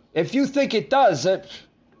 If you think it does,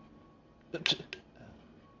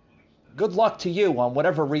 good luck to you on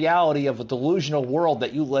whatever reality of a delusional world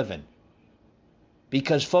that you live in.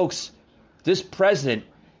 Because, folks, this president,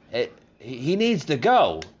 he needs to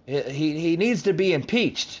go. He needs to be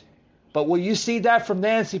impeached. But will you see that from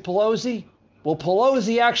Nancy Pelosi? Well,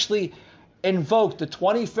 Pelosi actually invoked the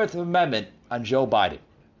 25th Amendment on Joe Biden?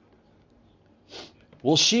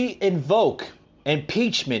 Will she invoke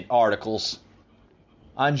impeachment articles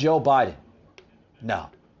on Joe Biden? No,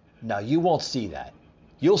 you won't see that.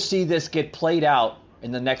 You'll see this get played out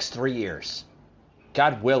in the next 3 years.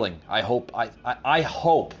 God willing, I hope by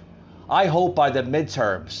the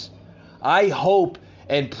midterms. I hope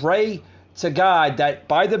and pray to God that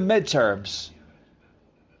by the midterms,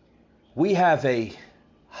 we have a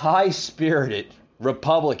high-spirited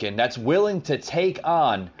Republican that's willing to take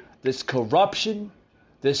on this corruption,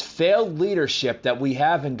 this failed leadership that we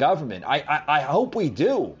have in government. I hope we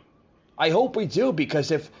do. I hope we do,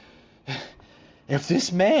 because if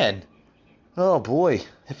this man, oh boy,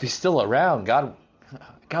 if he's still around, God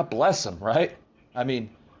bless him, right? I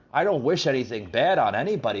mean, I don't wish anything bad on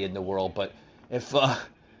anybody in the world, but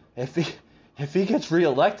if he gets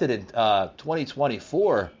reelected in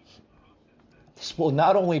 2024, this will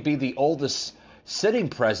not only be the oldest sitting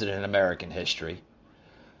president in American history,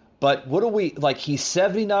 but he's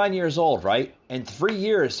 79 years old, right? In 3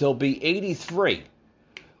 years, he'll be 83.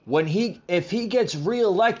 If he gets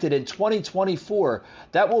reelected in 2024,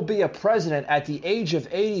 that will be a president at the age of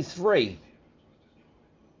 83,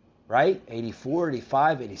 right? 84,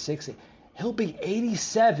 85, 86. He'll be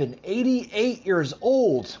 87, 88 years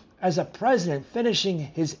old as a president, finishing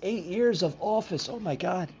his 8 years of office. Oh my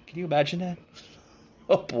God, can you imagine that?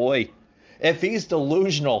 Oh boy, if he's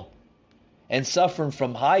delusional and suffering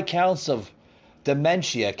from high counts of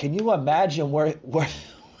dementia, can you imagine where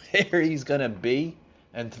he's going to be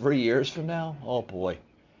in 3 years from now? Oh boy.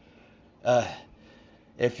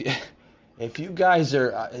 If you guys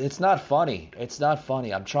are, it's not funny. It's not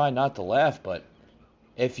funny. I'm trying not to laugh, but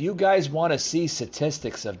if you guys want to see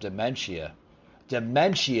statistics of dementia,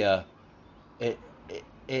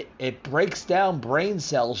 it breaks down brain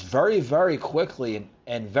cells very, very quickly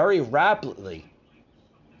and very rapidly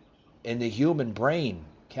in the human brain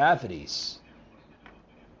cavities.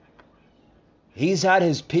 He's at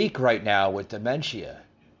his peak right now with dementia.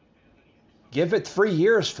 Give it 3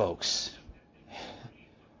 years, folks.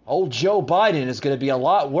 Old Joe Biden is going to be a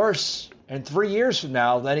lot worse in 3 years from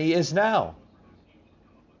now than he is now.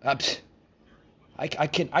 I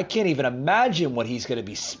can't even imagine what he's going to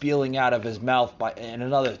be spewing out of his mouth in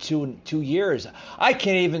another two years. I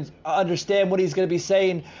can't even understand what he's going to be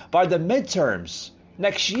saying by the midterms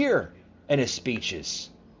next year in his speeches.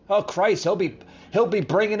 Oh Christ, he'll be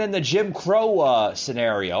bringing in the Jim Crow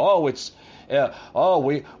scenario. Oh,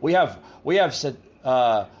 we have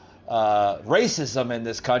racism in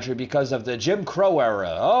this country because of the Jim Crow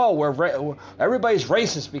era. Oh, everybody's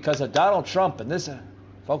racist because of Donald Trump and this.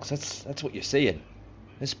 Folks, that's what you're seeing.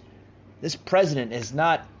 This president is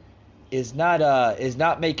not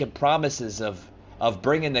making promises of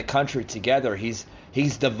bringing the country together. He's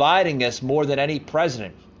dividing us more than any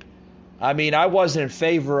president. I mean, I wasn't in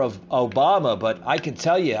favor of Obama, but I can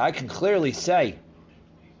tell you, I can clearly say,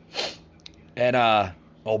 and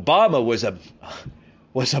Obama was a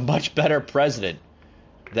much better president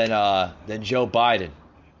than Joe Biden.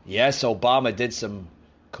 Yes, Obama did some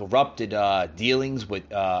corrupted dealings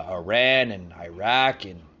with Iran and Iraq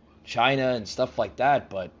and China and stuff like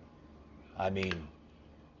that, but I mean,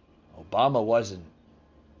 Obama wasn't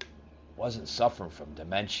suffering from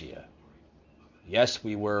dementia. Yes,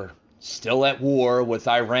 we were still at war with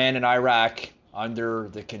Iran and Iraq under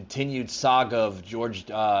the continued saga of George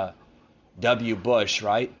W. Bush,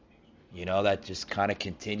 right? You know, that just kind of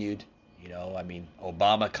continued. You know, I mean,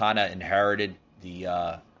 Obama kind of inherited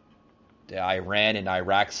the Iran and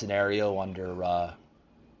Iraq scenario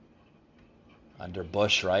under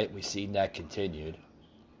Bush, right? We've seen that continued.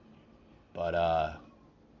 But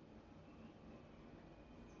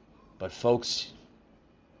folks,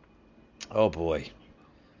 oh boy.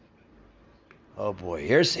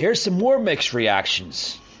 Here's some more mixed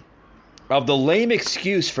reactions of the lame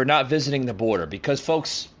excuse for not visiting the border. Because,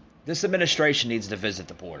 folks, this administration needs to visit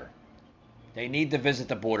the border. They need to visit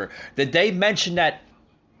the border. Did they mention that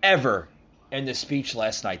ever in the speech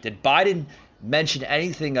last night? Did Biden mention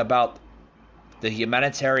anything about the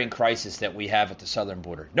humanitarian crisis that we have at the southern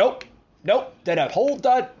border? Nope. Did I hold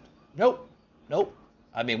that? Nope.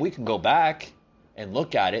 I mean, we can go back and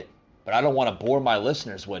look at it, but I don't want to bore my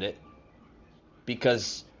listeners with it,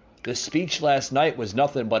 because the speech last night was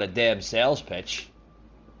nothing but a damn sales pitch.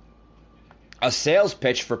 A sales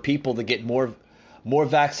pitch for people to get more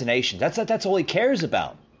vaccinations. That's all he cares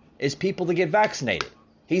about, is people to get vaccinated.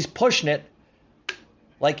 He's pushing it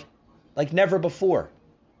like never before.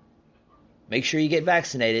 Make sure you get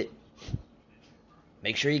vaccinated.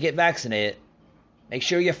 Make sure you get vaccinated. Make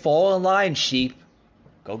sure you fall in line, sheep.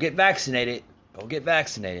 Go get vaccinated. Go get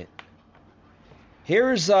vaccinated.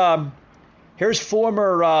 Here's Here's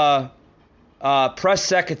former press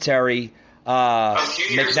secretary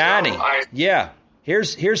McNanny. Yeah.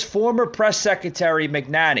 Here's former press secretary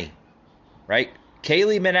McNanny, right?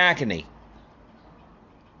 Kayleigh McEnany.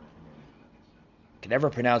 Can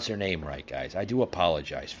never pronounce her name right, guys. I do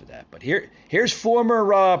apologize for that. But here's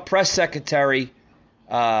former press secretary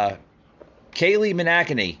Kayleigh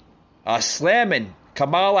McEnany slamming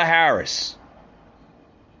Kamala Harris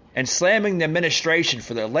and slamming the administration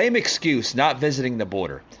for their lame excuse not visiting the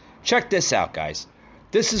border. Check this out, guys.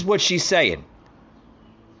 This is what she's saying.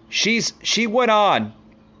 She went on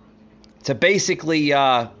to basically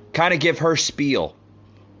kind of give her spiel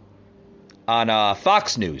on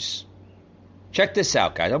Fox News. Check this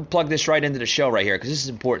out, guys. I'm going to plug this right into the show right here because this is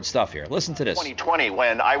important stuff here. Listen to this. 2020,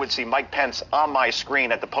 when I would see Mike Pence on my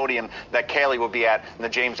screen at the podium that Kayleigh would be at in the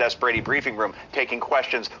James S. Brady briefing room, taking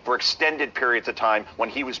questions for extended periods of time when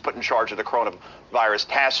he was put in charge of the coronavirus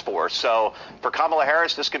task force. So for Kamala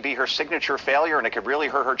Harris, this could be her signature failure, and it could really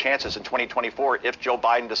hurt her chances in 2024 if Joe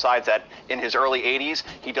Biden decides that in his early 80s,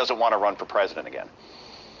 he doesn't want to run for president again.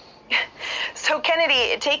 So,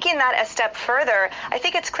 Kennedy, taking that a step further, I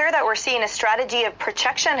think it's clear that we're seeing a strategy of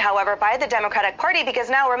protection, however, by the Democratic Party, because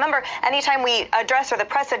now, remember, anytime we address or the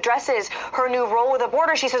press addresses her new role with the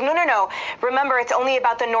border, she says, no. Remember, it's only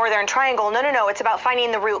about the Northern Triangle. No. It's about finding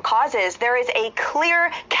the root causes. There is a clear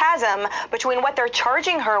chasm between what they're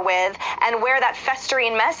charging her with and where that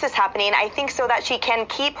festering mess is happening, I think, so that she can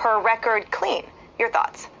keep her record clean. Your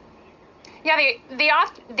thoughts? Yeah,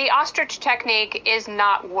 the ostrich technique is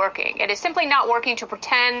not working. It is simply not working to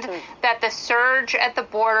pretend that the surge at the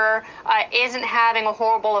border isn't having a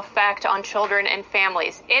horrible effect on children and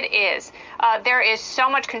families. It is. There is so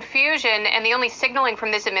much confusion, and the only signaling from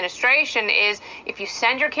this administration is if you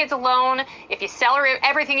send your kids alone, if you sell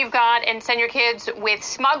everything you've got and send your kids with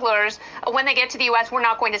smugglers, when they get to the U.S., we're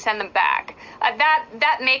not going to send them back.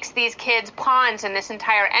 That makes these kids pawns in this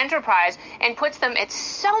entire enterprise and puts them at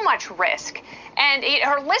so much risk. And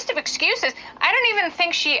her list of excuses, I don't even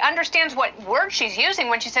think she understands what word she's using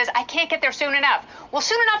when she says, I can't get there soon enough. Well,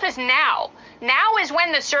 soon enough is now. Now is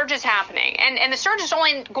when the surge is happening. And the surge is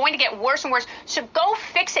only going to get worse and worse. So go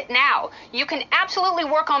fix it now. You can absolutely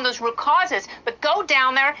work on those root causes, but go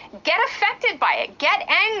down there, get affected by it, get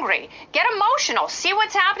angry, get emotional, see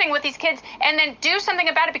what's happening with these kids, and then do something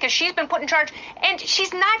about it because she's been put in charge. And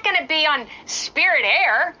she's not going to be on Spirit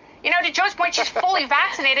Air. You know, to Joe's point, she's fully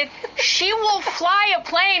vaccinated. She will fly a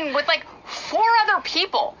plane with like 4 other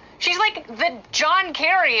people. She's like the John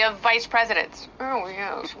Kerry of vice presidents. Oh,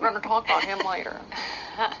 yes. We're going to talk about him later.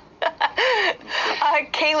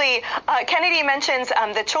 Kayleigh, Kennedy mentions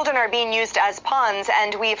the children are being used as pawns,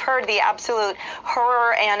 and we've heard the absolute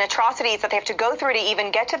horror and atrocities that they have to go through to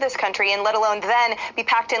even get to this country, and let alone then be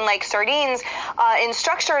packed in like sardines,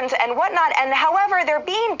 instructions and whatnot. And however, they're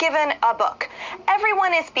being given a book.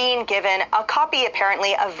 Everyone is being given a copy,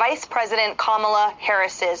 apparently, of Vice President Kamala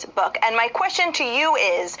Harris's book. And my question to you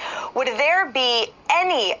is, would there be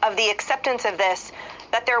any of the acceptance of this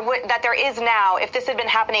that there is now if this had been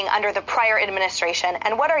happening under the prior administration?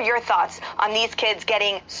 And what are your thoughts on these kids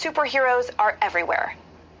getting superheroes are everywhere?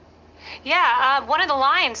 Yeah, one of the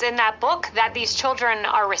lines in that book that these children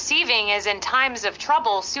are receiving is, in times of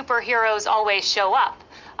trouble, superheroes always show up.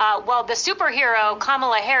 Well, the superhero,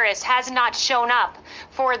 Kamala Harris, has not shown up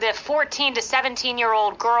for the 14 to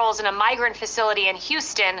 17-year-old girls in a migrant facility in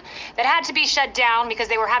Houston that had to be shut down because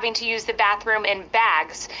they were having to use the bathroom in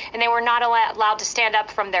bags, and they were not allowed to stand up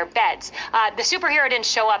from their beds. The superhero didn't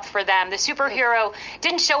show up for them. The superhero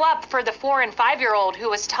didn't show up for the 4- and 5-year-old who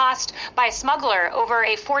was tossed by a smuggler over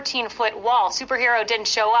a 14-foot wall. Superhero didn't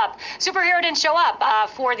show up. Superhero didn't show up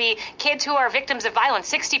for the kids who are victims of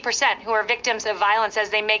violence, 60% who are victims of violence as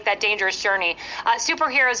they make that dangerous journey.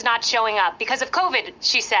 Superheroes not showing up because of COVID,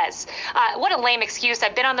 she says. What a lame excuse.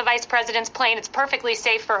 I've been on the vice president's plane. It's perfectly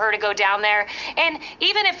safe for her to go down there. And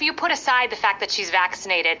even if you put aside the fact that she's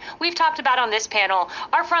vaccinated, we've talked about on this panel,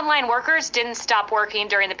 our frontline workers didn't stop working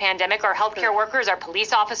during the pandemic. Our healthcare workers, our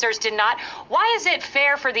police officers did not. Why is it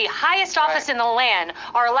fair for the highest office in the land,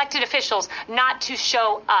 our elected officials, not to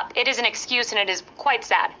show up? It is an excuse, and it is quite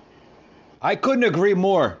sad. I couldn't agree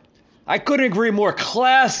more.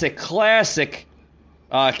 Classic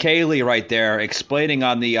Kayleigh right there explaining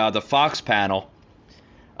on the Fox panel.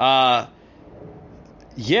 Yeah,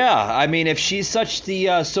 I mean, if she's such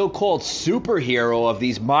the so-called superhero of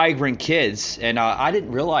these migrant kids, and I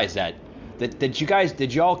didn't realize that. Did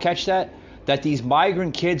you all catch that? That these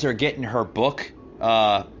migrant kids are getting her book.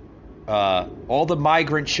 All the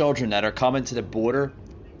migrant children that are coming to the border,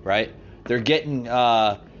 right? They're getting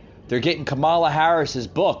Kamala Harris's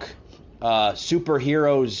book.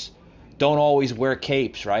 Superheroes don't always wear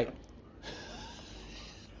capes, right?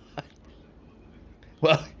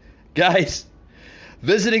 Well, guys,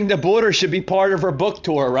 visiting the border should be part of her book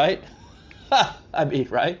tour, right?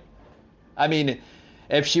 Right? I mean,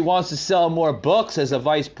 if she wants to sell more books as a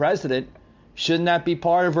vice president, shouldn't that be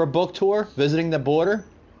part of her book tour, visiting the border?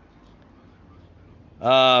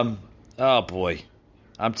 Oh boy,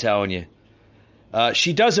 I'm telling you.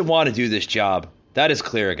 She doesn't want to do this job. That is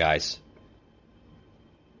clear, guys.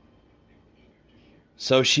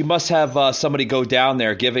 So she must have somebody go down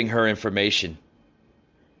there giving her information.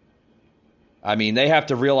 I mean, they have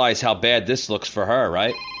to realize how bad this looks for her,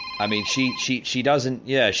 right? I mean, she doesn't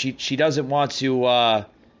want to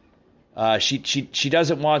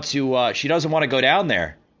she doesn't want to go down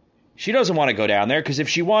there. She doesn't want to go down there because if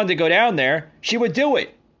she wanted to go down there, she would do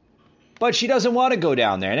it. But she doesn't want to go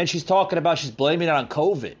down there. And then she's talking about she's blaming it on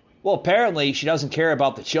COVID. Well, apparently she doesn't care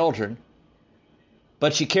about the children.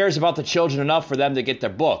 But she cares about the children enough for them to get their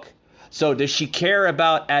book. So does she care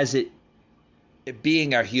about it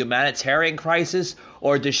being a humanitarian crisis,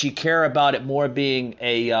 or does she care about it more being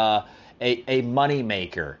a money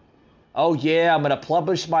maker? Oh yeah, I'm gonna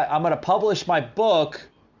publish my book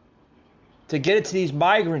to get it to these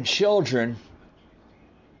migrant children,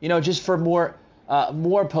 just for more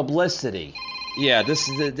publicity. Yeah, this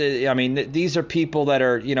is these are people that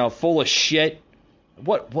are full of shit.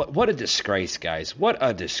 What a disgrace, guys! What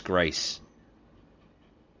a disgrace!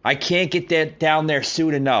 I can't get that down there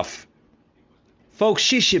soon enough. Folks,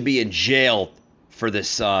 she should be in jail for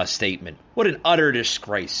this statement. What an utter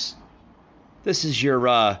disgrace. This is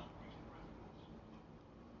your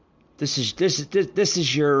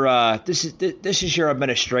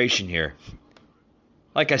administration here.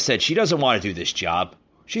 Like I said, she doesn't want to do this job.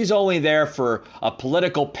 She's only there for a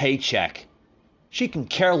political paycheck. She can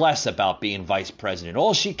care less about being vice president.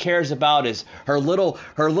 All she cares about is her little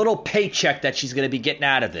paycheck that she's going to be getting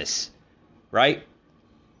out of this. Right?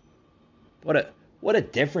 What a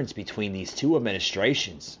difference between these two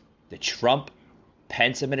administrations. The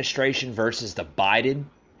Trump-Pence administration versus the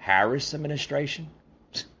Biden-Harris administration.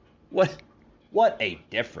 What a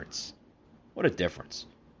difference. What a difference.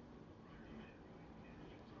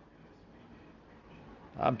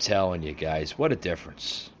 I'm telling you guys, what a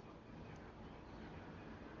difference.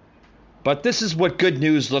 But this is what good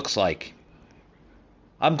news looks like.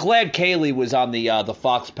 I'm glad Kayleigh was on the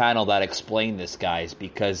Fox panel that explained this, guys,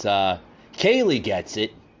 because Kayleigh gets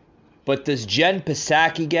it, but does Jen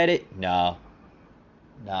Psaki get it? No,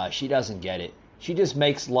 she doesn't get it. She just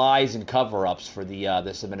makes lies and cover-ups for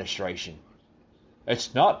this administration.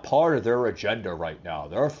 It's not part of their agenda right now.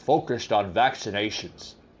 They're focused on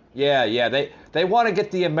vaccinations. Yeah, they want to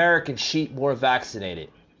get the American sheep more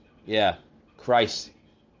vaccinated. Yeah, Christ.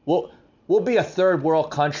 We'll be a third world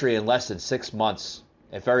country in less than 6 months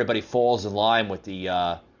if everybody falls in line with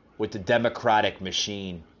the Democratic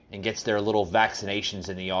machine and gets their little vaccinations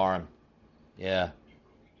in the arm. Yeah,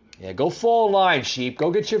 go fall in line, sheep.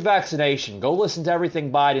 Go get your vaccination. Go listen to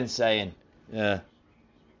everything Biden's saying. Yeah.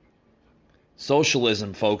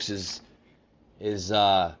 Socialism, folks, is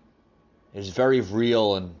very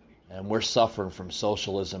real, and we're suffering from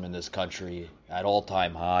socialism in this country at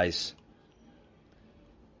all-time highs.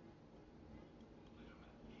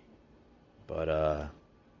 But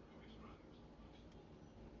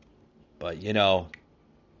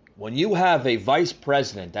when you have a vice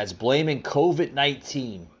president that's blaming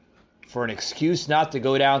COVID-19 for an excuse not to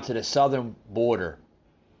go down to the southern border,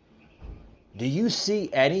 do you see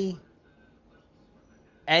any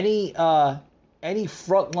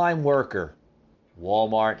frontline worker,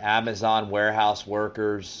 Walmart, Amazon warehouse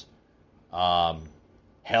workers,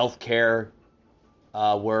 healthcare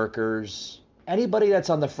workers, anybody that's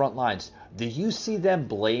on the front lines, do you see them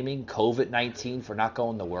blaming COVID-19 for not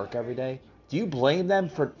going to work every day? Do you blame them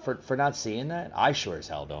for not seeing that? I sure as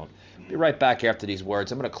hell don't. Be right back after these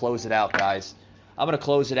words. I'm going to close it out, guys.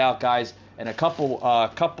 And a couple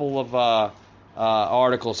of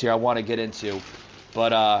articles here I want to get into.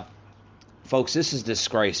 But, folks, this is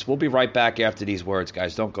disgrace. We'll be right back after these words,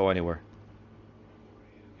 guys. Don't go anywhere.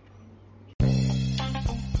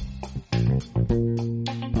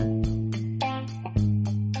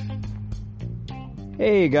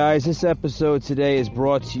 Hey guys, this episode today is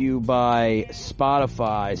brought to you by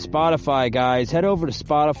Spotify. Spotify, guys, head over to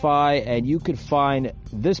Spotify and you can find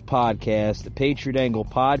this podcast, the Patriot Angle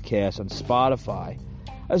Podcast, on Spotify,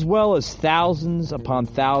 as well as thousands upon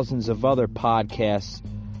thousands of other podcasts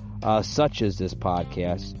such as this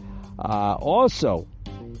podcast. Also,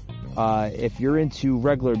 if you're into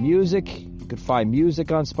regular music, you can find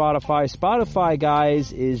music on Spotify. Spotify,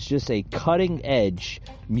 guys, is just a cutting-edge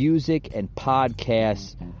music and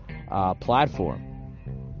podcast platform.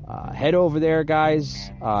 Head over there, guys.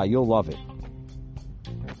 You'll love it.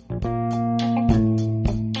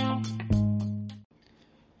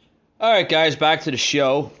 All right, guys, back to the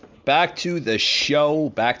show. Back to the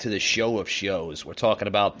show of shows. We're talking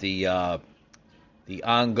about the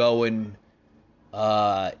ongoing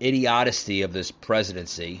idiocy of this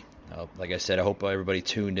presidency. Like I said, I hope everybody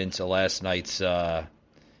tuned into last night's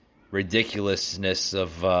ridiculousness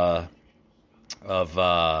of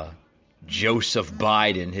Joseph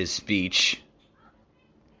Biden, his speech,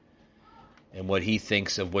 and what he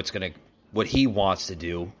thinks of what he wants to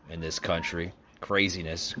do in this country.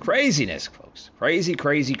 Craziness, folks.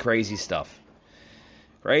 Crazy stuff.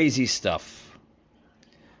 Crazy stuff.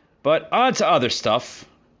 But on to other stuff.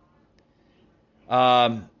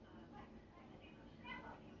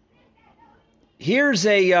 Here's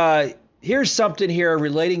something here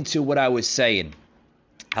relating to what I was saying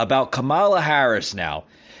about Kamala Harris now.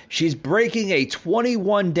 She's breaking a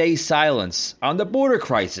 21-day silence on the border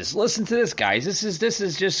crisis. Listen to this, guys. This is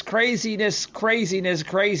just craziness.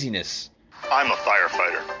 I'm a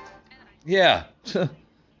firefighter. Yeah.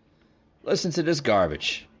 Listen to this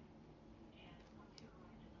garbage.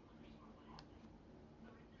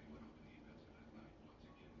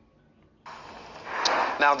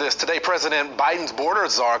 Now this, today President Biden's border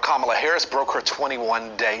czar Kamala Harris broke her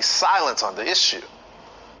 21-day silence on the issue.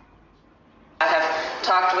 I have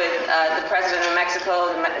talked with the president of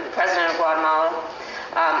Mexico, the president of Guatemala.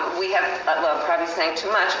 We have, probably saying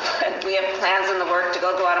too much, but we have plans in the work to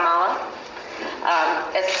go to Guatemala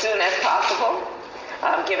as soon as possible,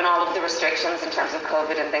 given all of the restrictions in terms of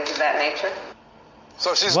COVID and things of that nature.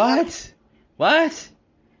 So she's... What?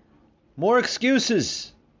 More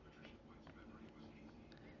excuses.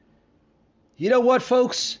 You know what,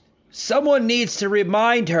 folks? Someone needs to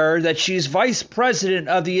remind her that she's vice president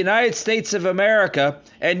of the United States of America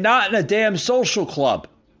and not in a damn social club.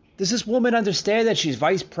 Does this woman understand that she's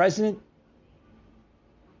vice president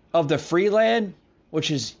of the free land,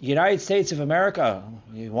 which is United States of America?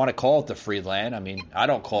 You want to call it the free land? I mean, I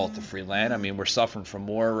don't call it the free land. I mean, we're suffering from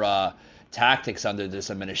more tactics under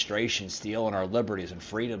this administration, stealing our liberties and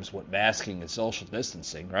freedoms with masking and social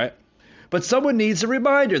distancing, right? But someone needs a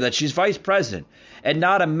reminder that she's vice president and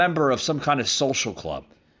not a member of some kind of social club.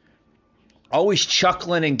 Always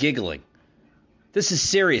chuckling and giggling. This is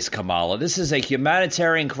serious, Kamala. This is a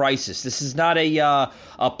humanitarian crisis. This is not a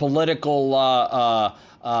political, a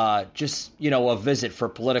visit for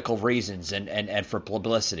political reasons and for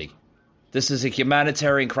publicity. This is a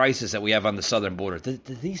humanitarian crisis that we have on the southern border. Do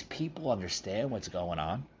these people understand what's going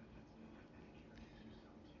on?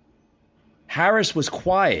 Harris was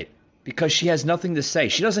quiet because she has nothing to say.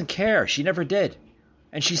 She doesn't care. She never did.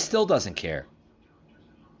 And she still doesn't care.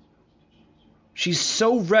 She's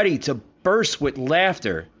so ready to burst with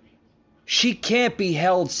laughter. She can't be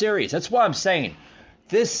held serious. That's why I'm saying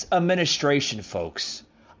this administration, folks,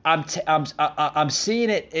 I'm seeing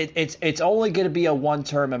it. It's only going to be a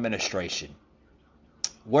one-term administration.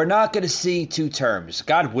 We're not going to see 2 terms.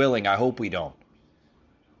 God willing, I hope we don't.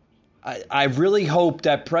 I really hope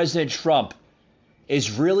that President Trump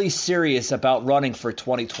is really serious about running for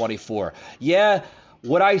 2024. Yeah,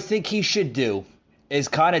 what I think he should do is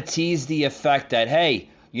kind of tease the effect that, hey,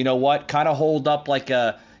 you know what, kind of hold up like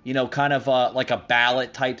a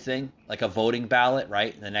ballot type thing, like a voting ballot,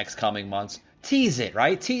 right, in the next coming months. Tease it,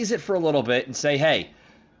 right? Tease it for a little bit and say, hey,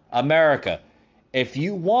 America, if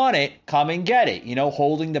you want it, come and get it. You know,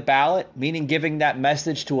 holding the ballot, meaning giving that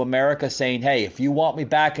message to America saying, hey, if you want me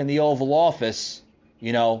back in the Oval Office,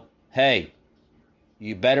 you know, hey,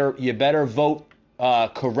 you better vote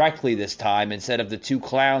correctly this time instead of the 2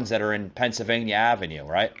 clowns that are in Pennsylvania Avenue,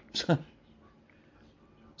 right?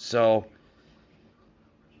 So,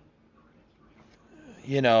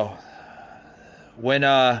 you know, when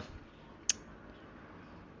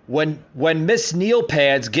Miss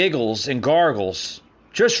Neilpads giggles and gargles,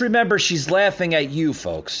 just remember she's laughing at you,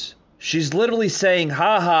 folks. She's literally saying,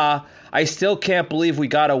 ha ha, I still can't believe we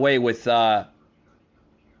got away with the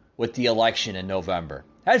election in November.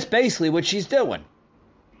 That's basically what she's doing.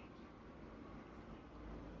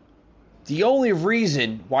 The only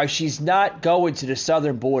reason why she's not going to the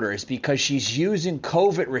southern border is because she's using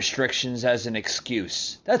COVID restrictions as an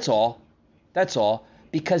excuse. That's all.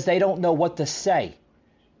 Because they don't know what to say.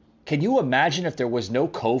 Can you imagine if there was no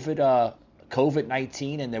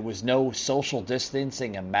COVID-19 and there was no social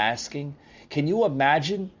distancing and masking? Can you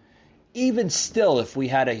imagine? Even still, if we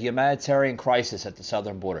had a humanitarian crisis at the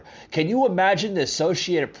southern border, can you imagine the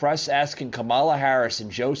Associated Press asking Kamala Harris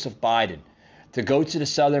and Joseph Biden to go to the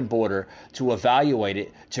southern border to evaluate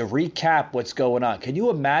it, to recap what's going on? Can you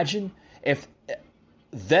imagine if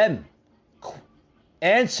them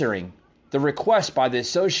answering the request by the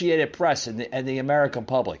Associated Press and the American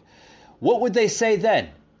public, what would they say then?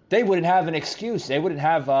 They wouldn't have an excuse. They wouldn't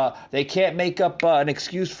have, they can't make up an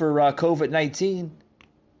excuse for COVID-19.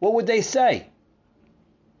 What would they say?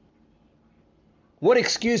 What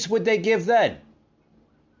excuse would they give then?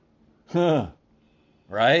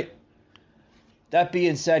 Right? That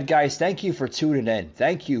being said, guys, thank you for tuning in.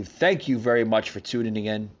 Thank you very much for tuning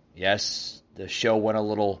in. Yes, the show went a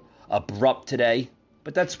little abrupt today,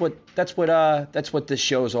 but that's what this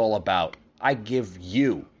show is all about. I give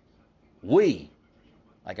you,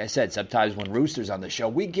 like I said, sometimes when Rooster's on the show,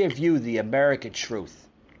 we give you the American truth.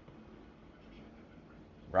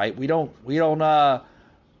 Right? We don't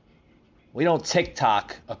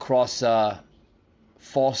TikTok across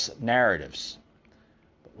false narratives.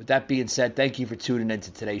 But with that being said, thank you for tuning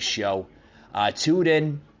into today's show. Tune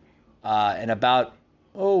in about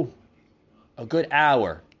a good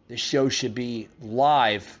hour. This show should be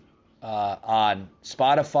live on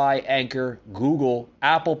Spotify, Anchor, Google,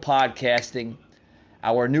 Apple Podcasting.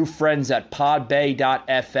 Our new friends at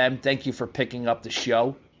podbay.fm, thank you for picking up the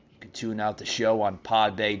show. You can tune out the show on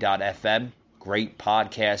podbay.fm. Great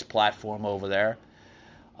podcast platform over there.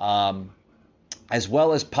 As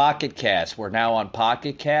well as Pocket Cast. We're now on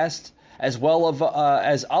Pocket Cast, as well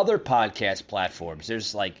as other podcast platforms.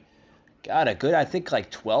 There's I think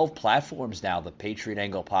 12 platforms now the Patriot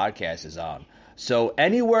Angle podcast is on. So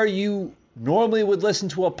anywhere you normally would listen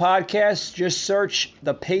to a podcast, just search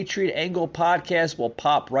the Patriot Angle podcast, will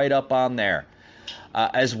pop right up on there.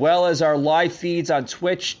 As well as our live feeds on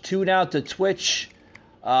Twitch. Tune out to Twitch.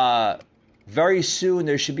 Very soon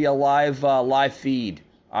there should be a live feed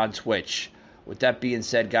on Twitch. With that being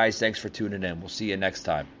said, guys, thanks for tuning in. We'll see you next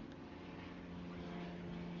time.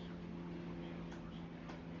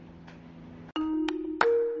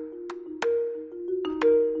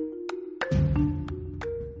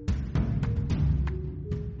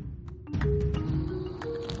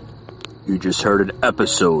 You just heard an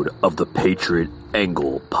episode of the Patriot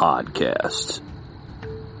Angle podcast,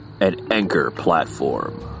 an Anchor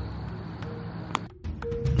platform.